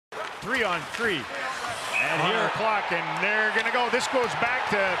3-on-3. And here clock, and they're going to go. This goes back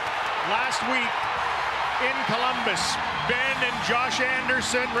to last week in Columbus. Ben and Josh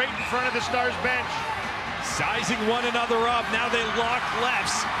Anderson right in front of the Stars bench. Sizing one another up. Now they lock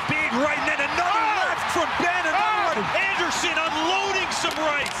lefts. Big right, and then another left from Ben. Another one. Anderson unloading some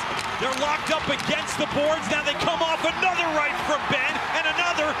rights. They're locked up against the boards. Now they come off another right from Ben, and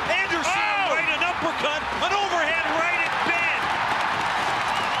another. Anderson right, an uppercut, an overhand right at Ben.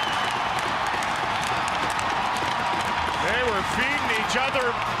 They were feeding each other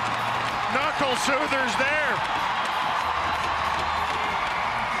knuckle soothers there.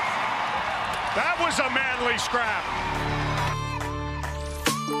 That was a manly scrap.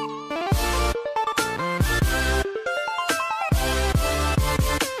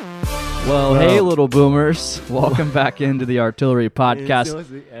 Well, hey, little boomers. Welcome back into the Artillery Podcast,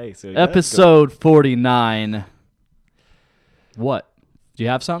 episode 49. What? Do you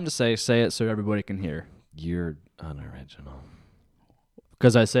have something to say? Say it so everybody can hear. You're unoriginal.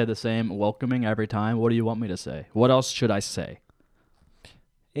 Because I say the same welcoming every time. What do you want me to say? What else should I say?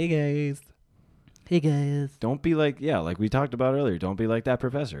 Hey, guys. Hey, guys. Don't be like, like we talked about earlier. Don't be like that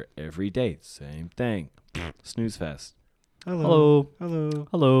professor. Every day, same thing. Snooze fest. Hello. Hello.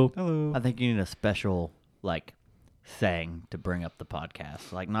 Hello. Hello. I think you need a special, saying to bring up the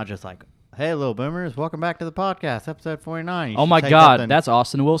podcast. Not just hey, little boomers, welcome back to the podcast, episode 49. Oh, my God. That's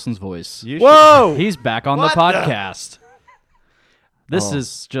Austin Wilson's voice. Whoa! He's back on the podcast. This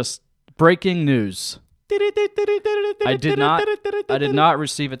is just breaking news. I did not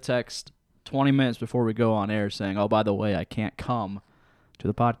receive a text 20 minutes before we go on air saying, oh, by the way, I can't come to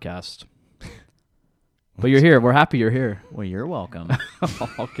the podcast. But you're here. We're happy you're here. Well, you're welcome.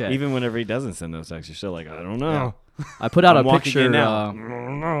 Okay. Even whenever he doesn't send those texts, you're still like, I don't know. I put out I'm a walking picture. in now. I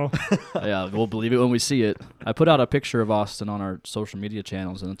don't know. Yeah, we'll believe it when we see it. I put out a picture of Austin on our social media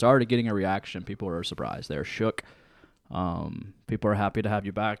channels, and it's already getting a reaction. People are surprised. They're shook. People are happy to have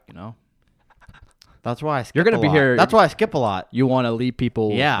you back, That's why I skip You're gonna a be lot. here- That's why I skip a lot. You want to leave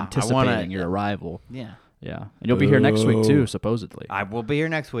people Yeah, I anticipating wanna- your arrival. Yeah. Yeah. And you'll be here next week, too, supposedly. I will be here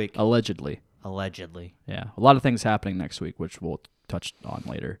next week. Allegedly. Allegedly. Yeah. A lot of things happening next week, which we'll touch on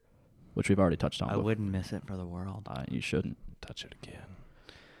later, which we've already touched on. I wouldn't miss it for the world. You shouldn't. Touch it again.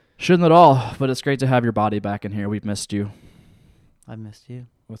 Shouldn't at all, but it's great to have your body back in here. We've missed you. I missed you.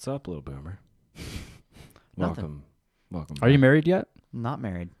 What's up, little boomer? Nothing. Welcome. Are you married yet? Not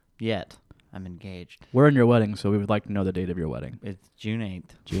married yet. I'm engaged. We're in your wedding, so we would like to know the date of your wedding. It's June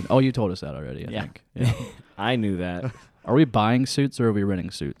 8th. June. Oh, you told us that already, I Yeah. think. Yeah. I knew that. Are we buying suits or are we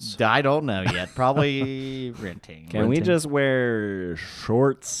renting suits? I don't know yet. Probably renting. Can we just wear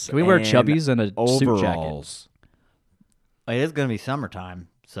shorts? Can we wear and chubbies and a suit jacket? overalls? It is going to be summertime,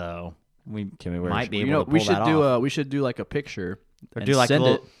 so we Can we wear might be You able know, to pull we should that do off. we should do like a picture Or and do like send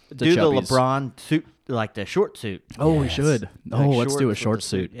the it to do the Chubbies. LeBron suit, like the short suit. Oh, we Yes. should. Oh, Like let's do a shorts short with the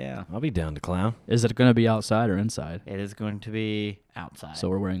suit. Yeah, I'll be down to clown. Is it going to be outside or inside? it is going to be outside. So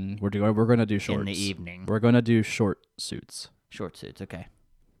we're going to do shorts in the evening. We're going to do short suits. Short suits. Okay,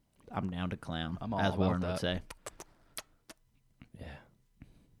 I'm down to clown. I'm all as about Warren that. would say. Yeah.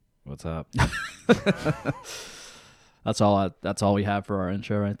 What's up? That's all we have for our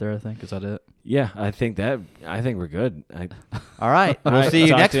intro right there, I think. Is that it? Yeah, I think we're good. All right, we'll All right, see you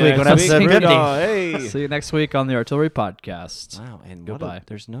talk next to you week on next episode week. 50. Hey. See you next week on the Artillery Podcast. Wow, and Goodbye.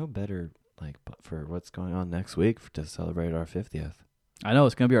 there's no better for what's going on next week to celebrate our 50th. I know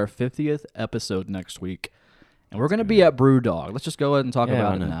it's going to be our 50th episode next week, and we're going to be at Brewdog. Let's just go ahead and talk Yeah, about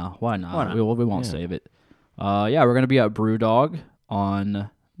why it not? now. Why not? Why not? We won't Yeah. save it. Yeah, we're going to be at Brewdog on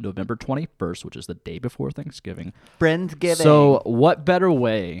November 21st, which is the day before Thanksgiving. Friendsgiving. So what better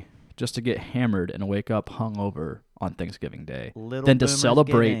way just to get hammered and wake up hungover on Thanksgiving Day Little than to Boomers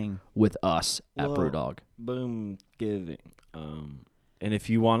celebrate Giving. with us at Whoa. Brewdog? Boom giving. And if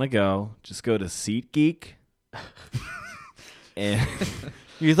you want to go, just go to SeatGeek. and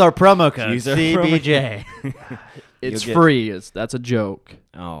use our promo code Use our promo CBJ. It's get- free. That's a joke.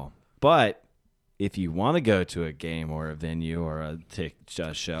 but if you want to go to a game or a venue or a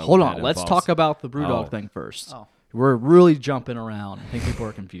show, Hold that on. Let's involves- talk about the Brewdog Oh. thing first. Oh. We're really jumping around. I think people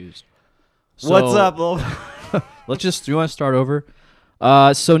are confused. What's So, up, little? You want to start over?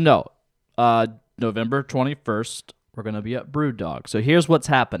 November 21st, we're going to be at Brewdog. So here's what's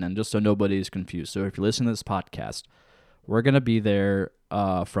happening, just so nobody's confused. So if you're listening to this podcast, we're going to be there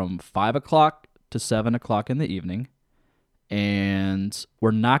from 5 o'clock to 7 o'clock in the evening. And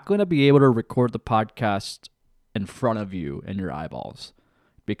we're not going to be able to record the podcast in front of you and your eyeballs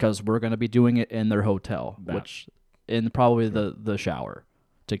because we're going to be doing it in their hotel, which in probably the shower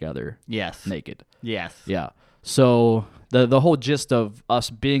together, Yes. naked. Yes. Yeah. So the whole gist of us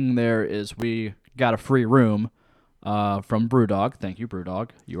being there is we got a free room from Brewdog. Thank you, Brewdog.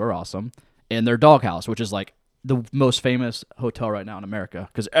 You are awesome. In their doghouse, which is like the most famous hotel right now in America,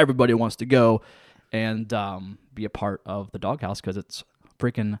 because everybody wants to go and be a part of the doghouse because it's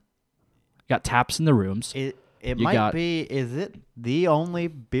freaking got taps in the rooms. It You might got- be. Is it the only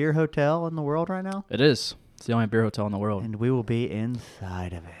beer hotel in the world right now? It is. It's the only beer hotel in the world. And we will be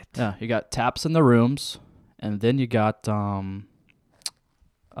inside of it. Yeah, you got taps in the rooms, and then you got a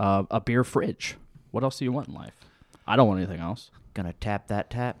beer fridge. What else do you want in life? I don't want anything else. Gonna tap that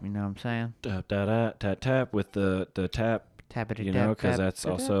tap. You know what I'm saying? Tap, tap, tap, tap with the tap, Tap it. you know, because that's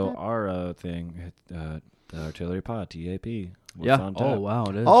also our thing. The Artillery Pod, TAP. What's Yeah. on tap. Oh wow,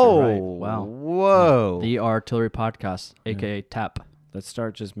 it is. Oh, You're right. Wow. Whoa. The Artillery Podcast, aka Tap. Let's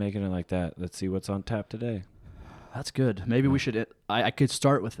start just making it like that. Let's see what's on tap today. That's good. Maybe we should. I could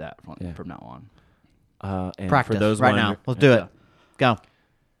start with that Yeah. from now on. And Practice for those right wonder- now. Let's do Yeah. it. Go.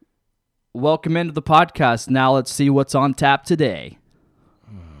 Welcome into the podcast. Now let's see what's on tap today.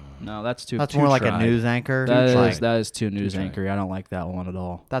 No, that's too. That's too more like tried. a news anchor. That is too news tried. anchory. I don't like that one at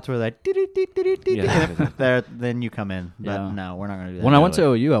all. That's where they Yeah. there. Then you come in. But Yeah. no, we're not gonna do that. When I went to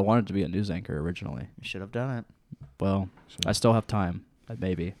OU, I wanted to be a news anchor originally. you should have done it. Well, I still have time.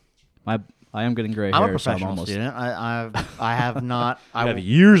 Maybe. I am getting gray I'm a hair, so I'm professional almost. student. I have not. I have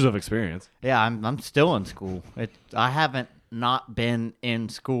years of experience. Yeah, I'm still in school. I haven't not been in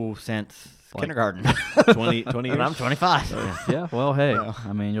school since kindergarten. 20 years. And I'm 25. Yeah. Well, hey.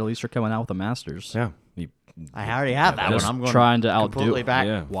 I mean, at least you're coming out with a master's. Yeah. I already have that Just one. I'm going trying to outdo completely it. back.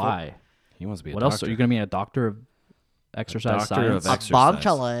 Yeah. Why? He wants to be a What doctor. else? Are you going to be a doctor of exercise doctor of science? exercise.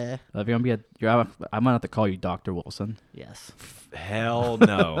 Bonchala. If you're going to be I might have to call you Dr. Wilson. Yes. Hell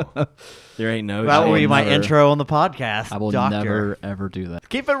no. There ain't no. That will will be my never- intro on the podcast. I will doctor. never, ever do that.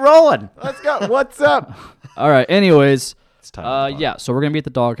 Keep it rolling. Let's go. What's up? All right. Anyways. It's time. Yeah, so we're going to be at the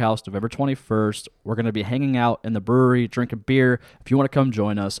Doghouse November 21st. We're going to be hanging out in the brewery, drinking beer. If you want to come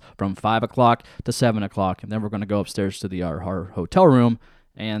join us from 5 o'clock to 7 o'clock, and then we're going to go upstairs to our hotel room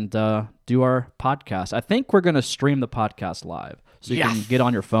and do our podcast. I think we're going to stream the podcast live. So you can get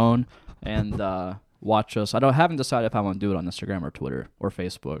on your phone and watch us. haven't decided if I want to do it on Instagram or Twitter or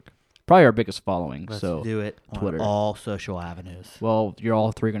Facebook. Probably our biggest following. Let's so do it on Twitter. all social avenues. Well, you're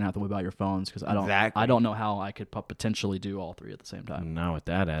all three going to have to whip out your phones because Exactly. I don't know how I could potentially do all three at the same time. Not with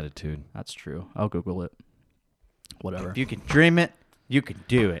that attitude. That's true. I'll Google it. Whatever. If you can dream it, you can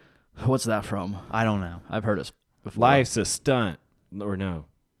do it. What's that from? I don't know. I've heard it before. Life's a stunt. Or no.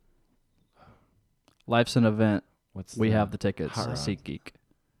 Life's an event. What's We have the tickets. Hot Rod. SeatGeek.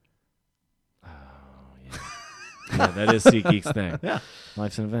 Yeah, that is SeatGeek's thing. Yeah.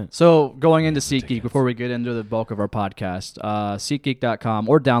 Life's an event. So going into SeatGeek, tickets. before we get into the bulk of our podcast, SeatGeek.com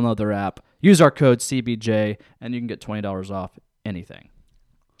or download their app. Use our code CBJ, and you can get $20 off anything.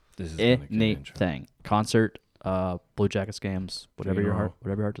 This is gonna get an intro. Anything. Concert, Blue Jackets games, whatever your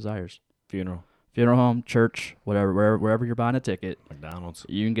heart desires. Funeral. Funeral home, church, whatever, wherever you're buying a ticket, McDonald's.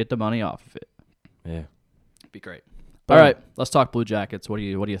 you can get the money off of it. Yeah. Be great. All right, let's talk Blue Jackets. What do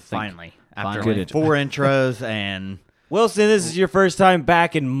you think? Finally. After Finally. like 4 intros and Wilson, this is your first time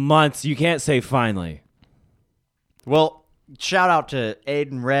back in months. You can't say finally. well, shout out to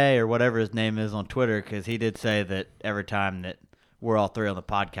Aiden Ray or whatever his name is on Twitter because he did say that every time that we're all three on the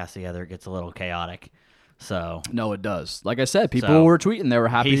podcast together, it gets a little chaotic. So No, it does. Like I said, people So, were tweeting. They were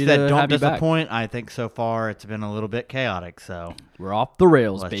happy he said, to "Don't have you back. disappoint." I think so far it's been a little bit chaotic. So We're off the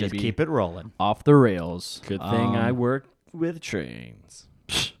rails, let's baby. just keep it rolling. Off the rails. Good thing I work with trains.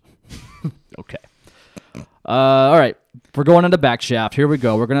 Okay. All right. We're going into Backshaft. Here we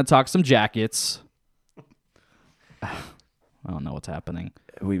go. We're going to talk some Jackets. I don't know what's happening,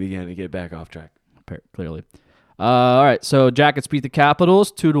 We began to get back off track. clearly. All right. So Jackets beat the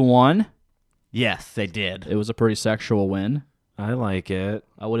Capitals 2-1. Yes, they did. It was a pretty sexual win. I like it.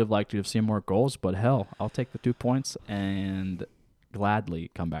 I would have liked to have seen more goals, but hell, I'll take the 2 points and gladly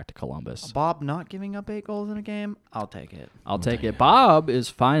come back to Columbus. Bob not giving up 8 goals in a game, I'll take it. I'll take it. Bob is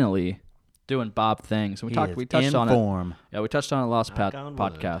finally doing Bob things. We He we is touched in on form. it. Yeah, we touched on it last Knock on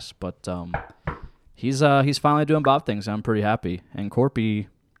wood. podcast, but he's finally doing Bob things. I'm pretty happy. And Corpy,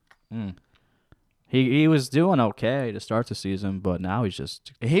 he was doing okay to start the season, but now he's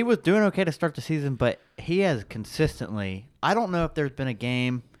just He was doing okay to start the season, but he has consistently. I don't know if there's been a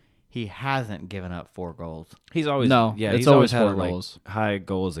game he hasn't given up 4 goals. He's always it's he's always had 4 like, goals. high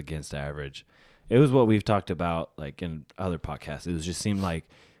goals against average. It was what we've talked about like in other podcasts. It was just seemed like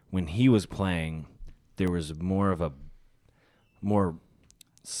when he was playing, there was more of a There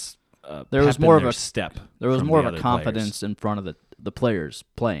was pep in more of their a step. There was from more the of a other confidence in front of the players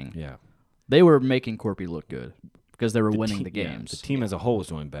playing players. Yeah, They were making Corpy look good because they were winning team- the yeah, games. the team as a whole was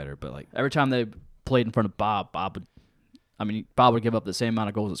doing better, but like Every time they played in front of Bob would give up the same amount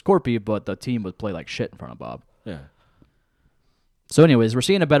of goals as Corpy, but the team would play like shit in front of Bob. yeah, So, anyways, we're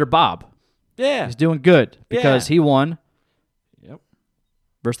seeing a better Bob. yeah, He's doing good because he won yep.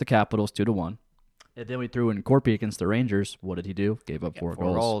 versus the Capitals 2-1. And then we threw in Corpy against the Rangers. What did he do? Gave up 4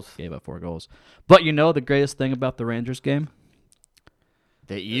 goals. Gave up 4 goals. But you know the greatest thing about the Rangers game?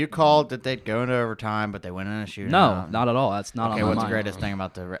 That you called that they'd go into overtime, but they went in a shootout. No, not at all. That's not Okay, on my what's mind. the greatest thing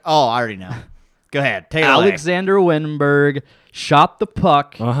about the? Oh, I already know. Go ahead, take it away. Alexander Winberg shot the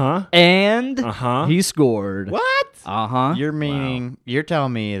puck and Uh-huh. he scored. What? Uh-huh. You're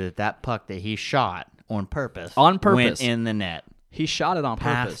telling me that puck that he shot on purpose went purpose. in the net He shot it on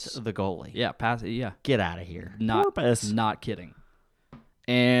purpose. past the goalie. Yeah, yeah. Get out of here. Not kidding.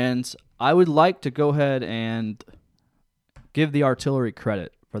 And I would like to go ahead and give the artillery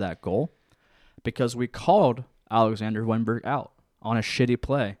credit for that goal because we called Alexander Winberg out on a shitty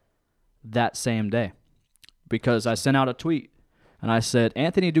play that same day because I sent out a tweet and I said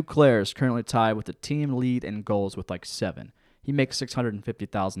Anthony Duclair is currently tied with the team lead in goals with like 7. He makes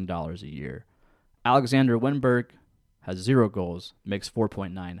 $650,000 a year. Alexander Winberg has 0 goals, makes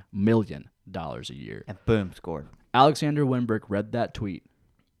 $4.9 million a year. And boom, scored. Alexander Winberg read that tweet,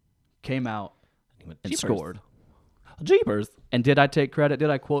 came out, and scored. Jeepers. And did I take credit? Did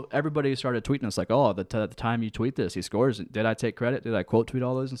I quote? Everybody started tweeting us like, oh, the time you tweet this, he scores. Did I take credit? Did I quote tweet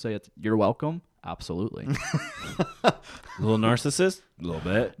all those and say, you're welcome? Absolutely. A little narcissist? A little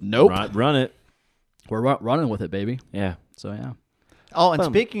bit. Nope. Run it. We're running with it, baby. Yeah. So, yeah. Oh, and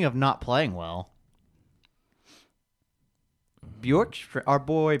speaking of not playing well, our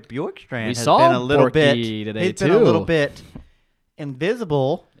boy Bjorkstrand has saw been a little Borky bit. today, He's been a little too. bit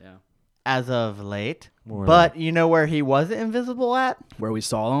invisible Yeah. as of late. More But you know where he wasn't invisible at? Where we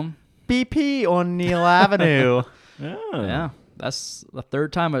saw him. BP on Neal Avenue. Yeah. That's the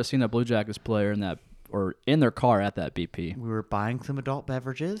 3rd time I've seen a Blue Jackets player in their car at that BP. We were buying some adult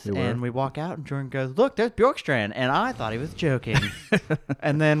beverages, We were. and we walk out, and Jordan goes, "Look, there's Bjorkstrand," and I thought he was joking.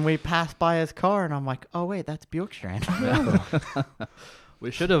 And then we passed by his car, and I'm like, "Oh wait, that's Bjorkstrand." We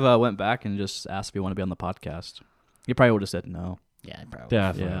should have went back and just asked if he wanted to be on the podcast. He probably would have said no. Yeah, probably.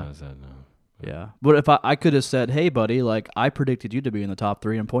 Definitely. Yeah. I said no. Yeah. But if I could have said, hey, buddy, like I predicted you to be in the top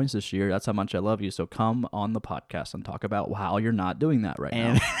 3 in points this year. That's how much I love you. So come on the podcast and talk about how you're not doing that right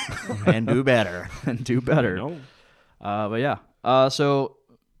And and do better. now and do better. No. But yeah. So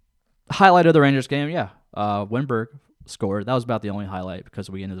highlight of the Rangers game, yeah. Winberg scored. That was about the only highlight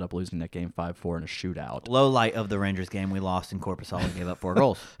because we ended up losing that game 5-4 in a shootout. Low light of the Rangers game, we lost in Corpus Hall and gave up 4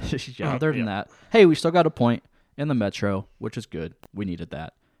 goals. Yeah, other than that, hey, we still got a point in the Metro, which is good. We needed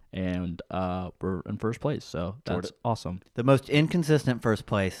that. And we're in first place, so that's awesome. The most inconsistent first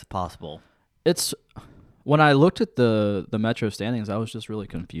place possible. It's when I looked at the Metro standings, I was just really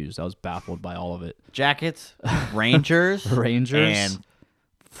confused. I was baffled by all of it. Jackets, Rangers, Rangers, and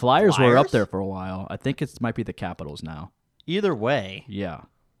Flyers were up Flyers? there for a while. I think it might be the Capitals now. either way, Yeah,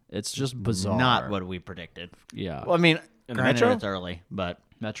 it's just bizarre. not what we predicted. Yeah, Well, I mean, In the granted, Metro? it's early, but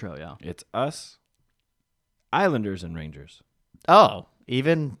Metro. Yeah, It's us, Islanders, and Rangers.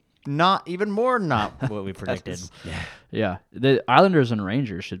 even more not what we predicted. yeah. The Islanders and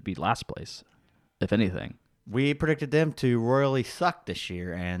Rangers should be last place, if anything. We predicted them to royally suck this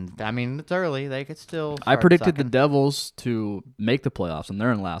year, and I mean it's early; they could still. I start predicted the sucking. Devils to make the playoffs, and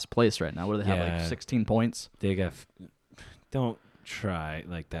they're in last place right now. What do they have, Yeah. like 16 points? They got. Don't try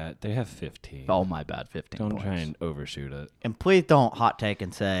like that. They have 15. Oh, my bad, 15 Don't points. try and overshoot it. And please don't hot take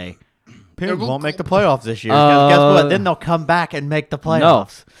and say Penguins won't make the playoffs this year. 'Cause guess what? Then they'll come back and make the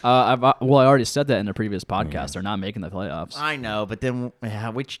playoffs. No, I already said that in the previous podcast. They're not making the playoffs. I know, but then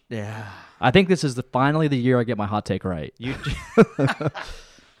I think this is finally the year I get my hot take right. you.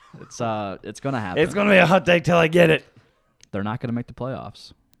 It's gonna happen. It's gonna be a hot take till I get it. They're not gonna make the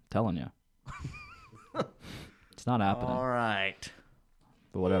playoffs. I'm telling you, it's not happening. All right.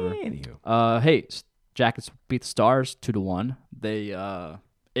 But whatever. Anywho. Hey, Jackets beat the Stars 2-1. They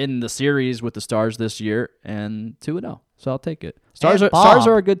in the series with the Stars this year and 2-0. So I'll take it. Stars And Stars Bob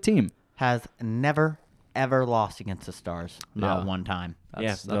are a good team. Has never ever lost against the Stars. Not Yeah. one time.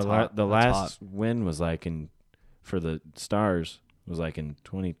 That's the hot. That's last hot. win was like for the Stars was like in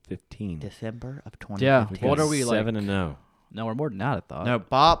 2015. December of Yeah. 2015. What are we like? 7-0. No, we're more than that. I thought. No,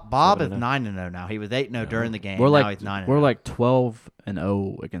 Bob is 7-0. 9-0 now. He was 8-0 during the game. We're now like he's 9-0. we're like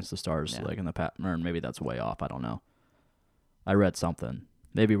 12-0 against the Stars, Yeah. like in the past. Or maybe that's way off. I don't know. I read something.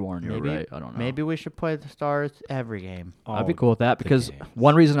 Maybe Warren, you're right. I don't know. Maybe we should play the Stars every game. I'd be cool with that because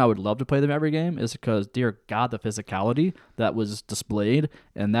one reason I would love to play them every game is because, dear God, the physicality that was displayed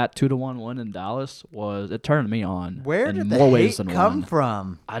and that 2-1 win in Dallas it turned me on. Where in did more the ways hate than come one.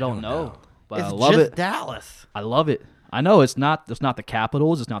 from? I don't know, but It's I love just it. Dallas. I love it. I know it's not the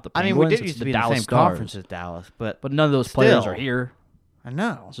Capitals, it's not the I Penguins. mean, we did it's used to the be in the Dallas same Stars. conference as Dallas, but But none of those players still. are here. I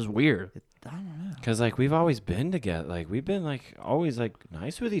know. It's just weird. I don't know. Because like we've always been together. Like we've been like always like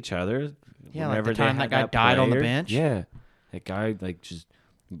nice with each other. Yeah, like Whenever the they time had that guy died on the player. bench. Yeah, that guy like just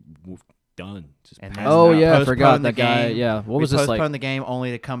done. Just And passed then Oh out. yeah, I postponed forgot the that guy. game. Yeah, what We was this postponed like? the game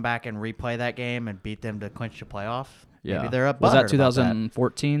only to come back and replay that game and beat them to clinch the playoffs. Yeah, Maybe they're up. Was that butthurt about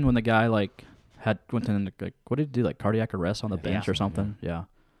 2014 when the guy like went into like what did he do, like cardiac arrest on the bench or something? Yeah,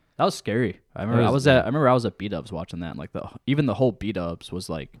 that was scary. I remember I was at B-Dubs watching that. And, like even the whole B-Dubs was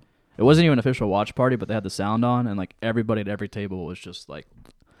like, it wasn't even an official watch party, but they had the sound on and like everybody at every table was just like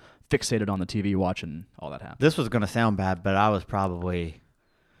fixated on the TV watching all that happen. This was going to sound bad, but I was probably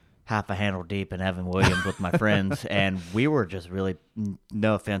half a handle deep in Evan Williams with my friends, and we were just really,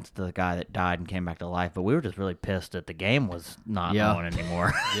 no offense to the guy that died and came back to life, but we were just really pissed that the game was not on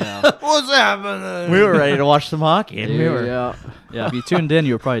anymore. Yeah, What's happening? We were ready to watch some hockey, and we were. yeah. If you tuned in,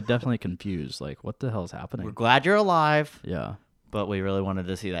 you were probably definitely confused. Like, what the hell is happening? We're glad you're alive, Yeah, but we really wanted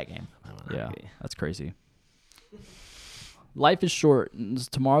to see that game. yeah. That's crazy. Life is short.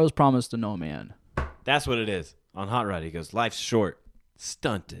 Tomorrow's promised to no man. That's what it is. On Hot Rod, he goes, "Life's short.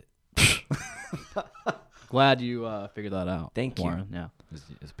 Stunt it." Glad you figured that out. Thank you. Warren. Yeah,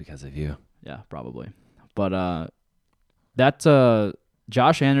 It's because of you. yeah, probably. But that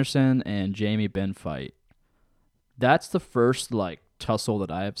Josh Anderson and Jamie Benn fight. That's the first like tussle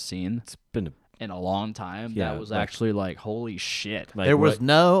that I have seen It's been in a long time. Yeah, that was like- actually like holy shit. like there was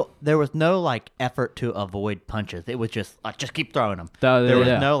what- no like effort to avoid punches. It was just like just keep throwing them. That- There was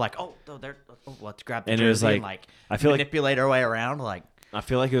yeah. no like let's grab the And it was jersey and like- like I feel like- manipulate our way around like. I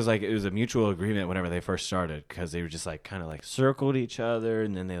feel like it was a mutual agreement whenever they first started because they were just like kind of like circled each other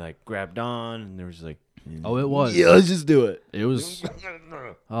and then they like grabbed on and they were just like, Oh, it was. yeah, let's just do it. It was.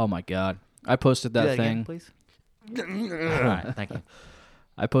 Oh my god! I posted that Do that thing. again, please. All right, thank you.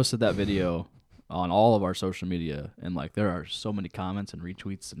 I posted that video on all of our social media, and like there are so many comments and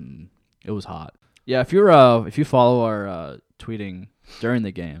retweets, and it was hot. Yeah, if you follow our tweeting during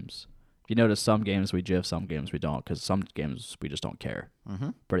the games, you notice some games we GIF, some games we don't, because some games we just don't care.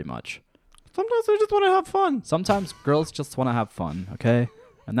 Pretty much. Sometimes I just want to have fun. Sometimes girls just want to have fun, okay,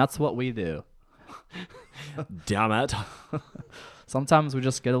 and that's what we do. Damn it. Sometimes we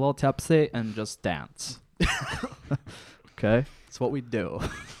just get a little tipsy and just dance. Okay, it's what we do.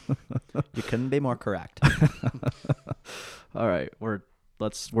 You couldn't be more correct. All right, we're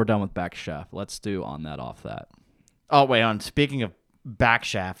done with back shaft. Let's do on that, off that. Oh wait, speaking of back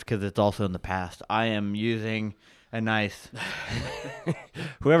shaft, because it's also in the past, I am using a nice.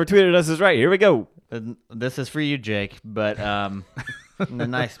 Whoever tweeted us is right. Here we go. This is for you, Jake, but a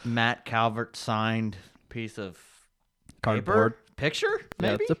nice Matt Calvert signed piece of Cardboard. picture,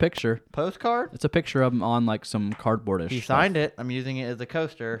 Yeah, maybe it's a picture. postcard. It's a picture of him on like some cardboardish. He stuff. signed it. I'm using it as a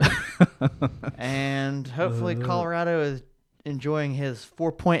coaster, and hopefully Colorado is enjoying his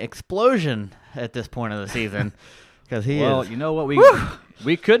 4-point explosion at this point of the season because he Well, is you know what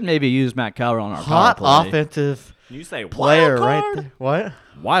we could maybe use Matt Calvert on our hot power play. offensive You say player wild right card? there. What?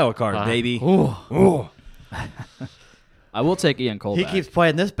 Wild card, baby. Ooh. Ooh. I will take Ian Cole. He back. keeps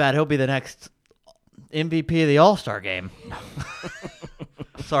playing this bad. He'll be the next MVP of the All-Star game.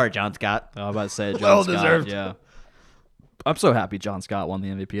 Sorry, John Scott. I was about to say John Well Scott. deserved. Yeah. I'm so happy John Scott won the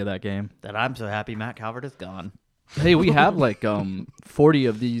MVP of that game. That I'm so happy Matt Calvert is gone. Hey, we have like 40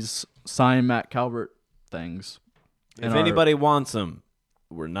 of these signed Matt Calvert things. If anybody wants them,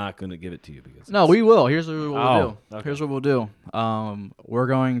 we're not going to give it to you because No, we will. Here's what we'll Oh, do. okay. Here's what we'll do. We're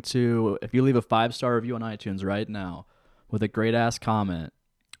going to, if you leave a 5-star review on iTunes right now with a great ass comment,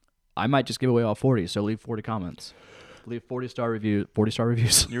 I might just give away all 40. So leave 40 comments. Leave 40-star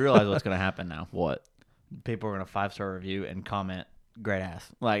reviews. You realize what's going to happen now? What? People are going to 5-star review and comment great ass.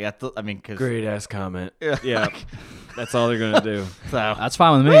 Like that's because great ass comment. Yeah, that's all they're going to do. so That's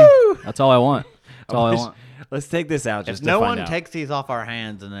fine with me. That's all I want. That's all I want. Let's take this out just if to no find one out. takes these off our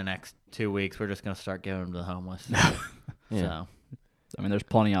hands in the next 2 weeks, we're just going to start giving them to the homeless. So I mean, there's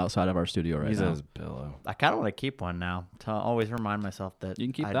plenty outside of our studio right He's now. on his pillow. I kind of want to keep one now to always remind myself that You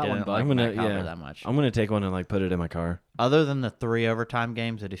can keep I that one, didn't bud. like I'm gonna Matt Calvert that much. I'm gonna take one and like put it in my car. Other than the 3 overtime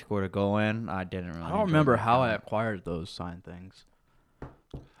games that he scored a goal in, I didn't really. I don't enjoy remember Matt how I Calvert. acquired those signed things.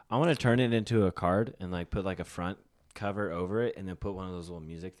 I want to turn it into a card and like put like a front cover over it, and then put one of those little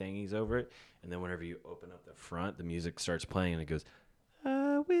music thingies over it, and then whenever you open up the front, the music starts playing and it goes.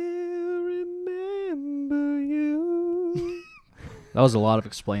 I will remember you. That was a lot of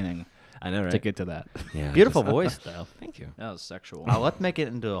explaining I know, right? to get to that. Yeah, Beautiful voice, though. Thank you. That was sexual. Let's make it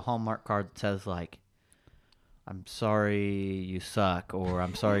into a Hallmark card that says, like, I'm sorry you suck, or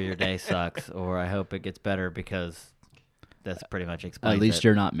I'm sorry your day sucks, or I hope it gets better because that's pretty much explains At least it.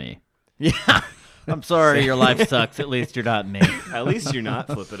 you're not me. Yeah. I'm sorry your life sucks. At least you're not me. At least you're not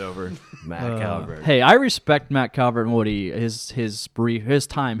flipping over Matt Calvert. Hey, I respect Matt Calvert and what his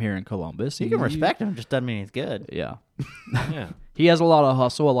time here in Columbus. You can respect him, just doesn't mean he's good. Yeah. Yeah. He has a lot of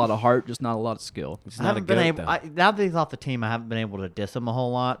hustle, a lot of heart, just not a lot of skill. He's I not a haven't been goat, able. though. Now that he's off the team, I haven't been able to diss him a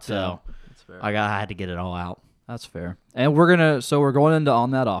whole lot. So That's fair. I had to get it all out. That's fair. And we're going into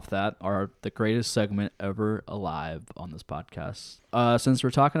On That Off That, the greatest segment ever alive on this podcast. Since we're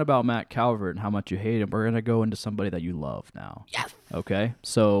talking about Matt Calvert and how much you hate him, we're gonna go into somebody that you love now. Yes. Okay.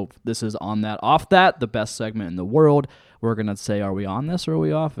 So this is On That Off That, the best segment in the world. We're gonna say, are we on this or are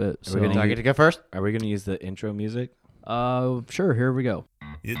we off it? we gonna Do I get to go first? Are we going to use the intro music? Sure. Here we go.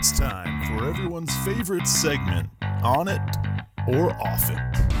 It's time for everyone's favorite segment, On It or Off It.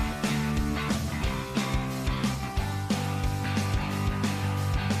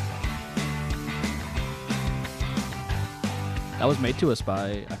 That was made to us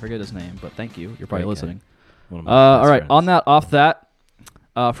by, I forget his name, but thank you. You're probably Great guy. listening. One of my All best right, friends. On That, Off That.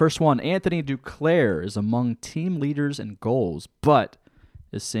 First one, Anthony Duclair is among team leaders in goals, but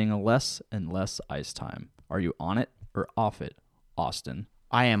is seeing less and less ice time. Are you on it or off it, Austin?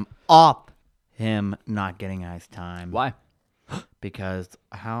 I am off him not getting ice time. Why? Because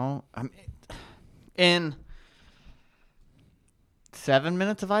in 7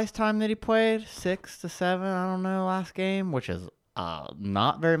 minutes of ice time that he played, 6 to 7, I don't know, last game, which is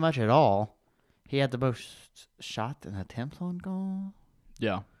not very much at all. He had the most shots and attempts on goal.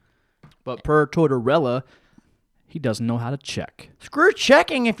 Yeah. But per Tortorella, he doesn't know how to check. Screw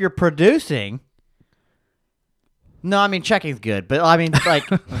checking if you're producing. No, I mean checking's good, but I mean like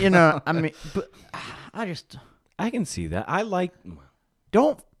but I can see that. I like.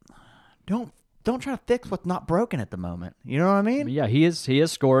 don't try to fix what's not broken at the moment. You know what I mean? Yeah, he is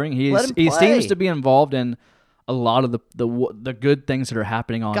scoring. Let him He play. seems to be involved in a lot of the good things that are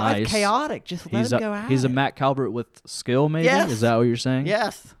happening on Guy's ice. chaotic. Just let him go at He's a it. Matt Calvert with skill, maybe? Yes. Is that what you're saying?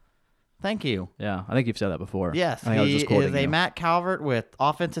 Yes. Thank you. Yeah, I think you've said that before. Yes, I think I was he just quoting is a you. Matt Calvert with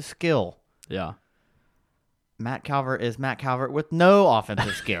offensive skill. Yeah. Matt Calvert is Matt Calvert with no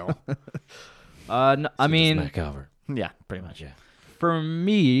offensive skill. I mean, Matt Calvert. Yeah, pretty much. Yeah. for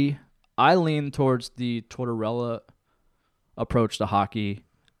me, I lean towards the Tortorella approach to hockey.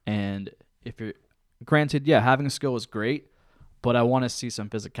 And if you're granted, yeah, having skill is great, but I want to see some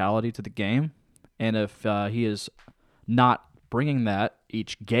physicality to the game. And if he is not bringing that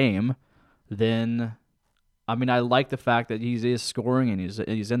each game, then I mean, I like the fact that he is scoring and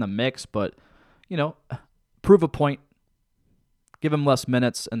he's in the mix, but prove a point. Give him less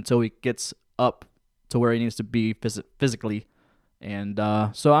minutes until he gets up to where he needs to be physically. And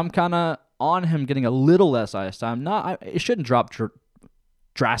so I'm kind of on him getting a little less ice time. It shouldn't drop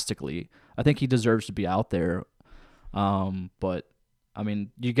drastically. I think he deserves to be out there. But I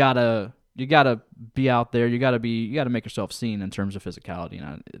mean, you gotta be out there. You gotta make yourself seen in terms of physicality,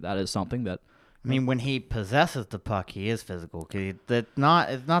 and that is something that. I mean, when he possesses the puck, he is physical. It's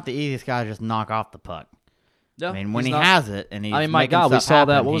not the easiest guy to just knock off the puck. I mean, when he has it and he's my making God, we stuff saw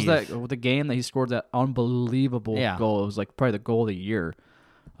that. happen, What was he's- that? The game that he scored that unbelievable goal. It was like probably the goal of the year.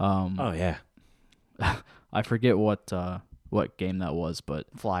 Oh yeah. I forget what game that was, but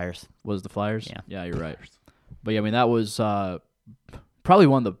Flyers. was the Flyers? Yeah. You're right. But yeah, I mean that was probably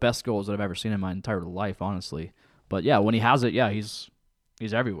one of the best goals that I've ever seen in my entire life, honestly. But yeah, when he has it, yeah, he's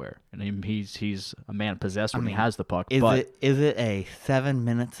everywhere, and he's a man possessed when he has the puck. Is but it a 7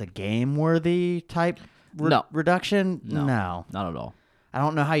 minutes a game worthy type No. reduction? No. No. not at all. I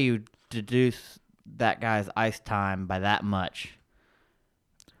don't know how you deduce that guy's ice time by that much.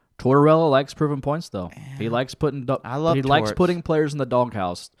 Tortorella likes proving points, though. He likes putting I love he likes Torts. putting players in the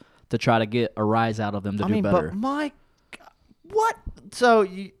doghouse to try to get a rise out of them to do better. But my God, what? So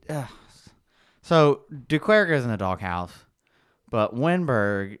so Duclair goes in the doghouse, but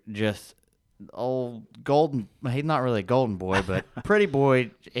Winberg just old golden. He's not really a golden boy, but pretty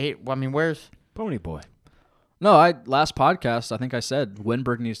boy. Where's Pony boy. No, last podcast I think I said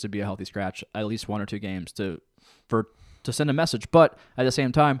Winberg needs to be a healthy scratch at least 1 or 2 games to send a message. But at the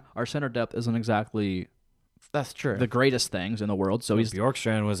same time, our center depth isn't exactly that's true. the greatest things in the world. So he's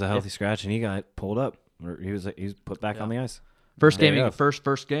Bjorkstrand was a healthy scratch, and he got pulled up. Or he was put back on the ice. first There you game, go.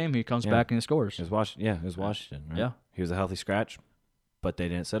 first game, he comes back and he scores. It was Washington. Yeah, it was Washington. Right? Yeah. He was a healthy scratch, but they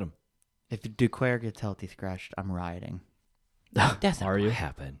didn't sit him. If Duclair gets healthy scratched, I'm rioting. That's not Are you?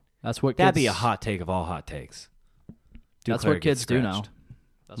 happen. That's what That'd be a kids- hot take of all hot takes. That's Duclair what gets kids do now. scratched.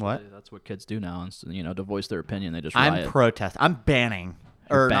 That's What? That's what kids do now. And, to voice their opinion, they just I'm riot. protest. I'm banning.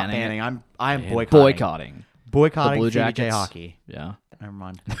 You're Or not banning banning. it? I'm boycotting. Boycotting. Boycotting The Blue CBJ Jackets. hockey. Yeah. Never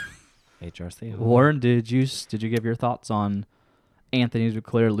mind. HRC. Warren, did you give your thoughts on Anthony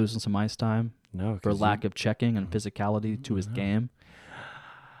Duclair losing some ice time No, for 'cause lack of checking and physicality to his game?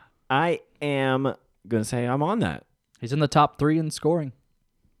 I am gonna say I'm on that. He's in the top 3 in scoring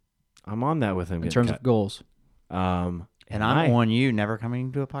I'm on that with him in getting terms cut. of goals. And I'm on you never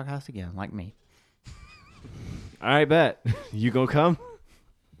coming to a podcast again, like me. I bet you gonna come.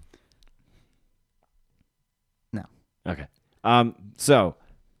 No. Okay. So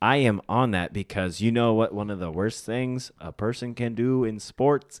I am on that because you know what? One of the worst things a person can do in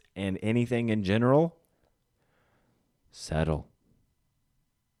sports and anything in general? Settle.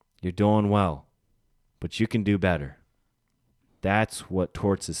 You're doing well, but you can do better. That's what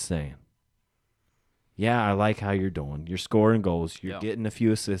Torts is saying. Yeah, I like how you're doing. You're scoring goals. You're Yeah. getting a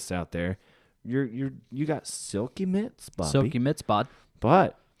few assists out there. You got silky mitts, Bobby. Silky mitts, bod.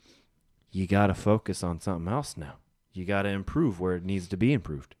 But you got to focus on something else now. You got to improve where it needs to be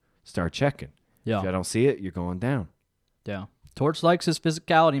improved. Start checking. If I Yeah. don't see it, you're going down. Yeah. Torch likes his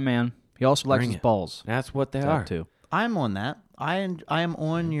physicality, man. He also likes Bring his it. balls. That's what they That are. too. I'm on that. I am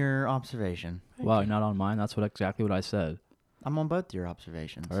on your observation. Wow, you're not on mine. That's exactly what I said. I'm on both your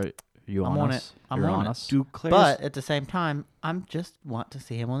observations. All right. You I'm on on us? it. I'm You're on on it. us? But at the same time, I'm just want to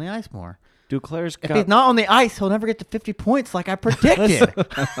see him on the ice more. Duclair's If got he's not on the ice, he'll never get to 50 points like I predicted.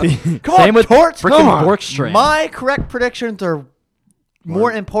 Come Same on, with Torts. frickin' Come on. Borkstrand. My correct predictions are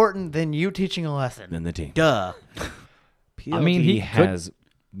more important than you teaching a lesson. in the team. Duh. PLD I mean, he could- has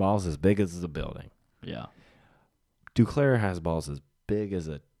balls as big as the building. Yeah. Duclair has balls as big as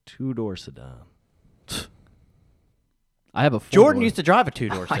a 2-door sedan. I have a Jordan used to drive a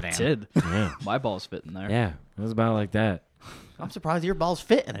 2-door I sedan. did. Yeah. My balls fit in there. Yeah. It was about like that. I'm surprised your balls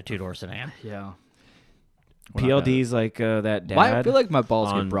fit in a 2-door sedan. Yeah. PLD's like that dad. Why I feel like my balls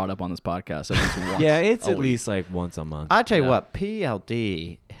on- get brought up on this podcast at least once. Yeah, it's a at week. least like once a month. I tell you Yeah. what,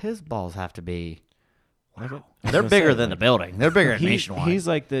 PLD, his balls have to be. Like it- They're bigger than the building. They're bigger than Nationwide. He's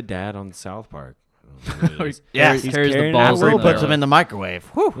like the dad on South Park. Yeah, He he's carries the carrying balls that Will in puts there. them in the microwave.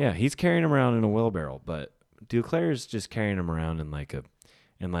 Whew. Yeah, he's carrying them around in a wheelbarrow, but Duclair's just carrying them around in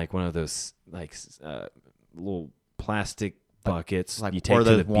like one of those little plastic buckets Like you take or to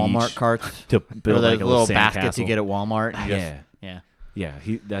those the Walmart beach carts. to Or build those like a little sandcastle. baskets you get at Walmart. And Yeah, yeah.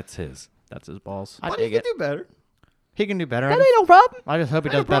 yeah, that's his. That's his balls. I dig it. Do better. He can do better. no problem. I just hope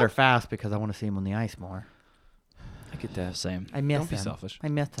he does better fast because I want to see him on the ice more. I get that. Same. I miss Don't be him. selfish. I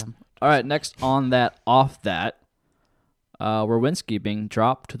miss him. All right, next on that, off that, Werwinski being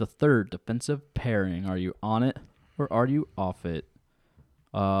dropped to the 3rd defensive pairing. Are you on it or are you off it?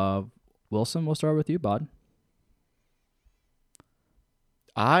 Wilson, we'll start with you, bud.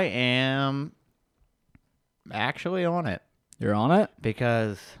 I am actually on it You're on it?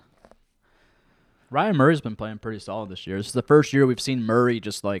 because Ryan Murray's been playing pretty solid this year. This is the first year we've seen Murray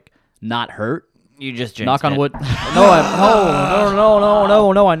just like not hurt. you just Knock on jinxed it. wood.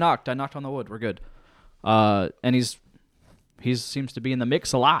 No, I knocked. I knocked on the wood. We're good. And he seems to be in the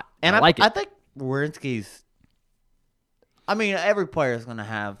mix a lot. And I like it. I think Werenski's. I mean, every player is going to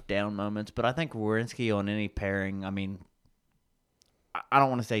have down moments, but I think Werenski on any pairing. I mean, I don't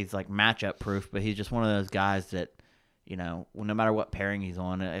want to say he's like matchup proof, but he's just one of those guys that, no matter what pairing he's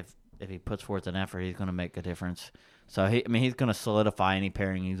on, if he puts forth an effort, he's going to make a difference. So he's going to solidify any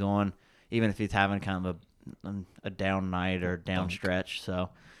pairing he's on, even if he's having kind of a down night or down stretch. So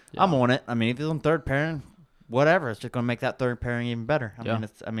I'm on it. I mean, if he's on third pairing, whatever, it's just going to make that third pairing even better. I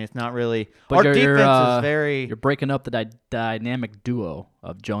mean, it's not really. But our you're- defense is very. You're breaking up the dynamic duo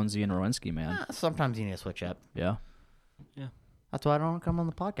of Jonesy and Rowinski, man. Sometimes you need to switch up. Yeah. That's why I don't come on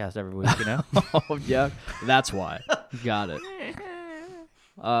the podcast every week. Oh yeah, that's why. Got it.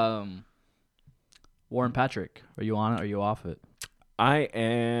 Warren Patrick, are you on it? Or are you off it? I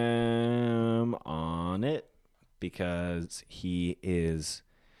am on it because he is.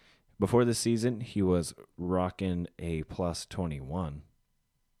 Before the season, he was rocking a plus 21,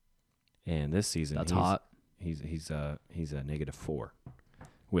 and this season That's he's hot. He's a -4,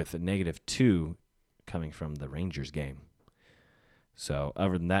 with a -2 coming from the Rangers game. So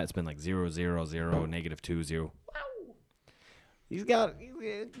other than that, it's been like 0, 0, 0, -2, 0. He's got.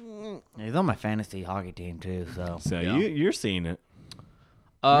 He's on my fantasy hockey team too. So Yeah. You're seeing it.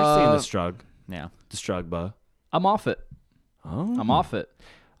 You're seeing the strug, yeah, the strugba. I'm off it. Oh, I'm off it.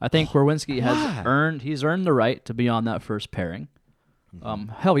 I think Werwinski has Why? earned the right to be on that first pairing.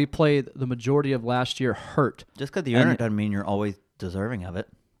 Hell, he played the majority of last year hurt. Just because you earn it doesn't mean you're always deserving of it.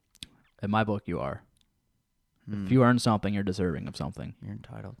 In my book, you are. If you earn something, you're deserving of something. You're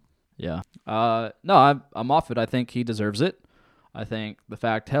entitled. Yeah. No, I'm off it. I think he deserves it. I think the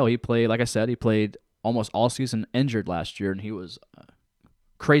fact, he played, like I said, he played almost all season injured last year, and he was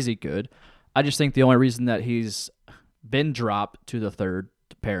crazy good. I just think the only reason that he's been dropped to the third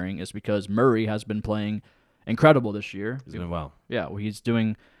pairing is because Murray has been playing incredible this year. He's doing well. Yeah, well,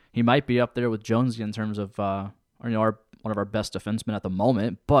 he might be up there with Jonesy in terms of one of our best defensemen at the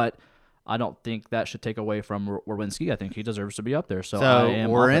moment, but I don't think that should take away from Werenski. I think he deserves to be up there. So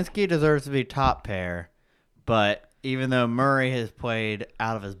Werenski deserves to be top pair, but even though Murray has played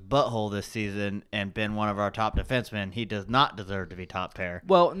out of his butthole this season and been one of our top defensemen, he does not deserve to be top pair.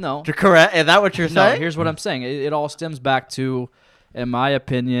 Well, no. Correct? Is that what you're saying? No, here's what I'm saying. It all stems back to, in my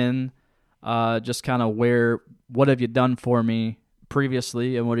opinion, just kind of what have you done for me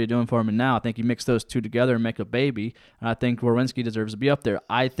previously and what are you doing for me now? I think you mix those two together and make a baby, and I think Werenski deserves to be up there.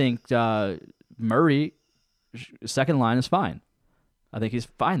 I think Murray, second line, is fine. I think he's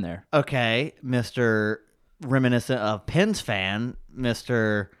fine there. Okay, Mr. Reminiscent of Pens fan,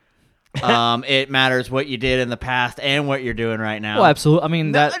 Mr. It matters what you did in the past and what you're doing right now. Well, absolutely. I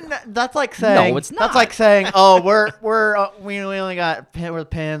mean, that's like saying no, it's not. That's like saying, we only got we're the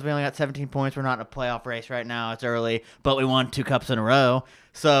Pens. We only got 17 points. We're not in a playoff race right now. It's early, but we won 2 cups in a row.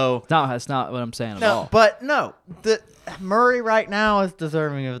 So that's not what I'm saying at all. But Murray right now is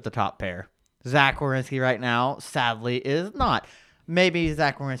deserving of the top pair. Zach Werenski right now, sadly, is not. Maybe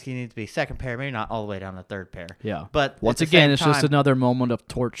Zach Werenski needs to be second pair, maybe not all the way down to third pair. Yeah. But once again, it's just another moment of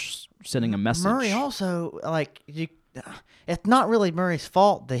Torch sending a message. Murray also, it's not really Murray's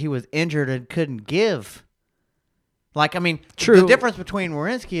fault that he was injured and couldn't give. True. The difference between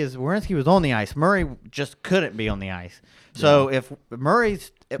Werenski is Werenski was on the ice. Murray just couldn't be on the ice. So if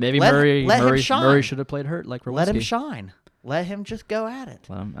Murray's... Murray shine. Murray should have played hurt like Werenski. Let him shine. Let him just go at it.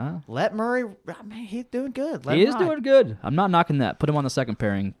 Let Murray... he's doing good. He is doing good. I'm not knocking that. Put him on the second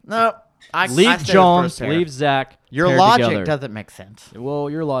pairing. No. Leave Jones. Leave Zach. Your logic doesn't make sense. Well,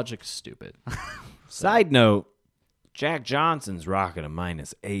 your logic's stupid. Side note, Jack Johnson's rocking a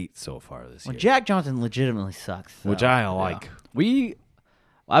 -8 so far this year. Jack Johnson legitimately sucks. So. Which I like.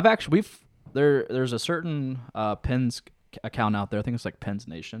 There's a certain Pens account out there. I think it's like Pens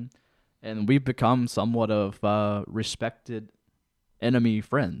Nation. And we've become somewhat of respected enemy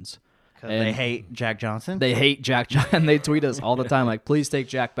friends. Because they hate Jack Johnson? They hate Jack Johnson. They tweet us all the time like, please take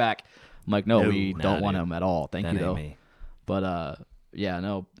Jack back. I'm like, no, we don't want him at all. Thank you, though. Me. But,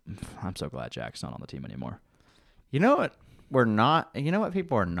 I'm so glad Jack's not on the team anymore. You know what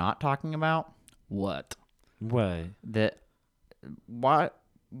people are not talking about? What? That why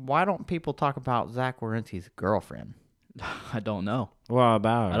don't people talk about Zach Werenski's girlfriend? I don't know. What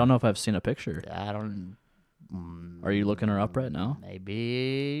about her? I don't know if I've seen a picture. I don't. Are you looking her up right now?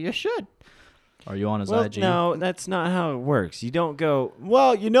 Maybe you should. Are you on his Well, IG? no, that's not how it works. You don't go,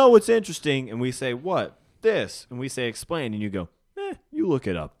 well, you know what's interesting? And we say, what? This. And we say, explain. And you go, you look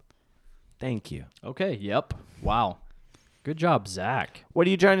it up. Thank you. Okay, yep. Wow. Good job, Zach. What are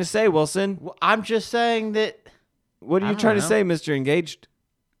you trying to say, Wilson? Well, I'm just saying that. What are you trying to say, Mr. Engaged?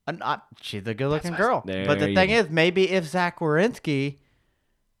 She's a good-looking girl. There But the you thing go. is, maybe if Zach Werenski,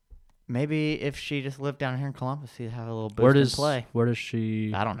 maybe if she just lived down here in Columbus, she'd have a little boost in play. Where does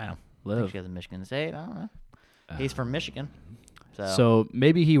she I don't know. I live? think she has a Michigan State. I don't know. He's from Michigan. So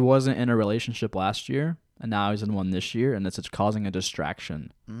maybe he wasn't in a relationship last year, and now he's in one this year, and it's causing a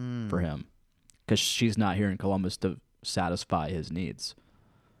distraction for him because she's not here in Columbus to satisfy his needs.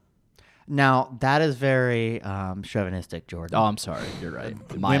 Now, that is very chauvinistic, Jordan. Oh, I'm sorry. You're right.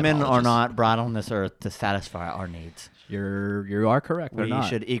 My Women are apologies. not brought on this earth to satisfy our needs. You are correct. They're We not.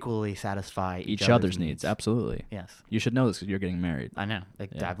 should equally satisfy Each other's needs. Absolutely. Yes. You should know this because you're getting married. I know.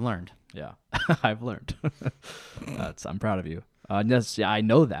 I've learned. Yeah, I've learned. I'm proud of you. Yes, yeah, I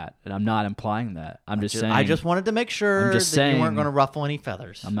know that, and I'm not implying that. I'm just saying. I just wanted to make sure I'm just that you weren't saying- going to ruffle any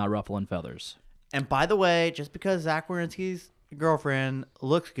feathers. I'm not ruffling feathers. And by the way, just because Zach Werenski's girlfriend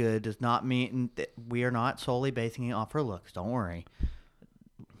looks good does not mean that we are not solely basing it off her looks. Don't worry.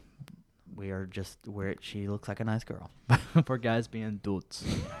 We are just where she looks like a nice girl. For guys being dudes.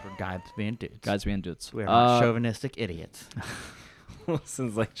 For guys being dudes. Guys being dudes. We are not chauvinistic idiots.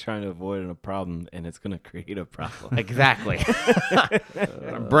 Wilson's like trying to avoid a problem, and it's going to create a problem. Exactly.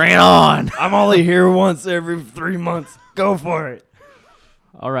 Bring it on. I'm only here once every 3 months. Go for it.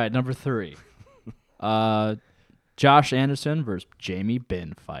 All right, number 3. Josh Anderson versus Jamie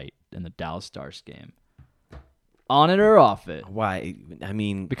Benn fight in the Dallas Stars game. On it or off it? Why? I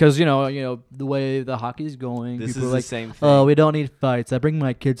mean, Because you know the way the hockey's going. This people is are the like, same Oh, thing. we don't need fights. I bring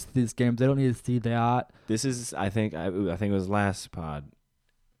my kids to these games. They don't need to see that. this is. I think it was last pod.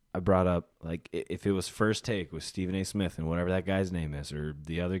 I brought up like if it was First Take with Stephen A. Smith and whatever that guy's name is, or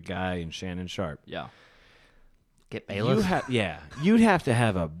the other guy and Shannon Sharp. Yeah. Get Bayless. You'd have to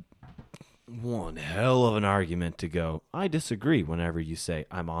have one hell of an argument to go. I disagree whenever you say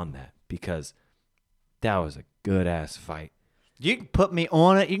I'm on that because that was a good ass fight. You can put me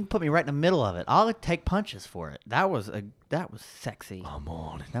on it. You can put me right in the middle of it. I'll take punches for it. That was sexy. I'm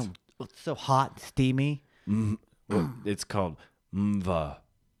on it. That was so hot and steamy. It's called MVA.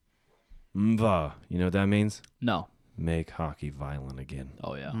 MVA. You know what that means? No. Make hockey violent again.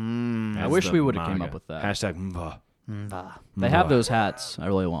 Oh yeah. I That's wish the we would have came MAGA. up with that. Hashtag MVA. Mva. They have those hats. I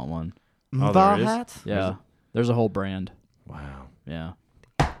really want one. Oh, there Mva is? hats? Yeah. There's a whole brand. Wow. Yeah.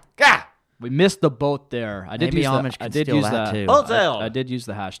 Gah! We missed the boat there. I did Maybe use Amish I can did steal use that, too. I, I did use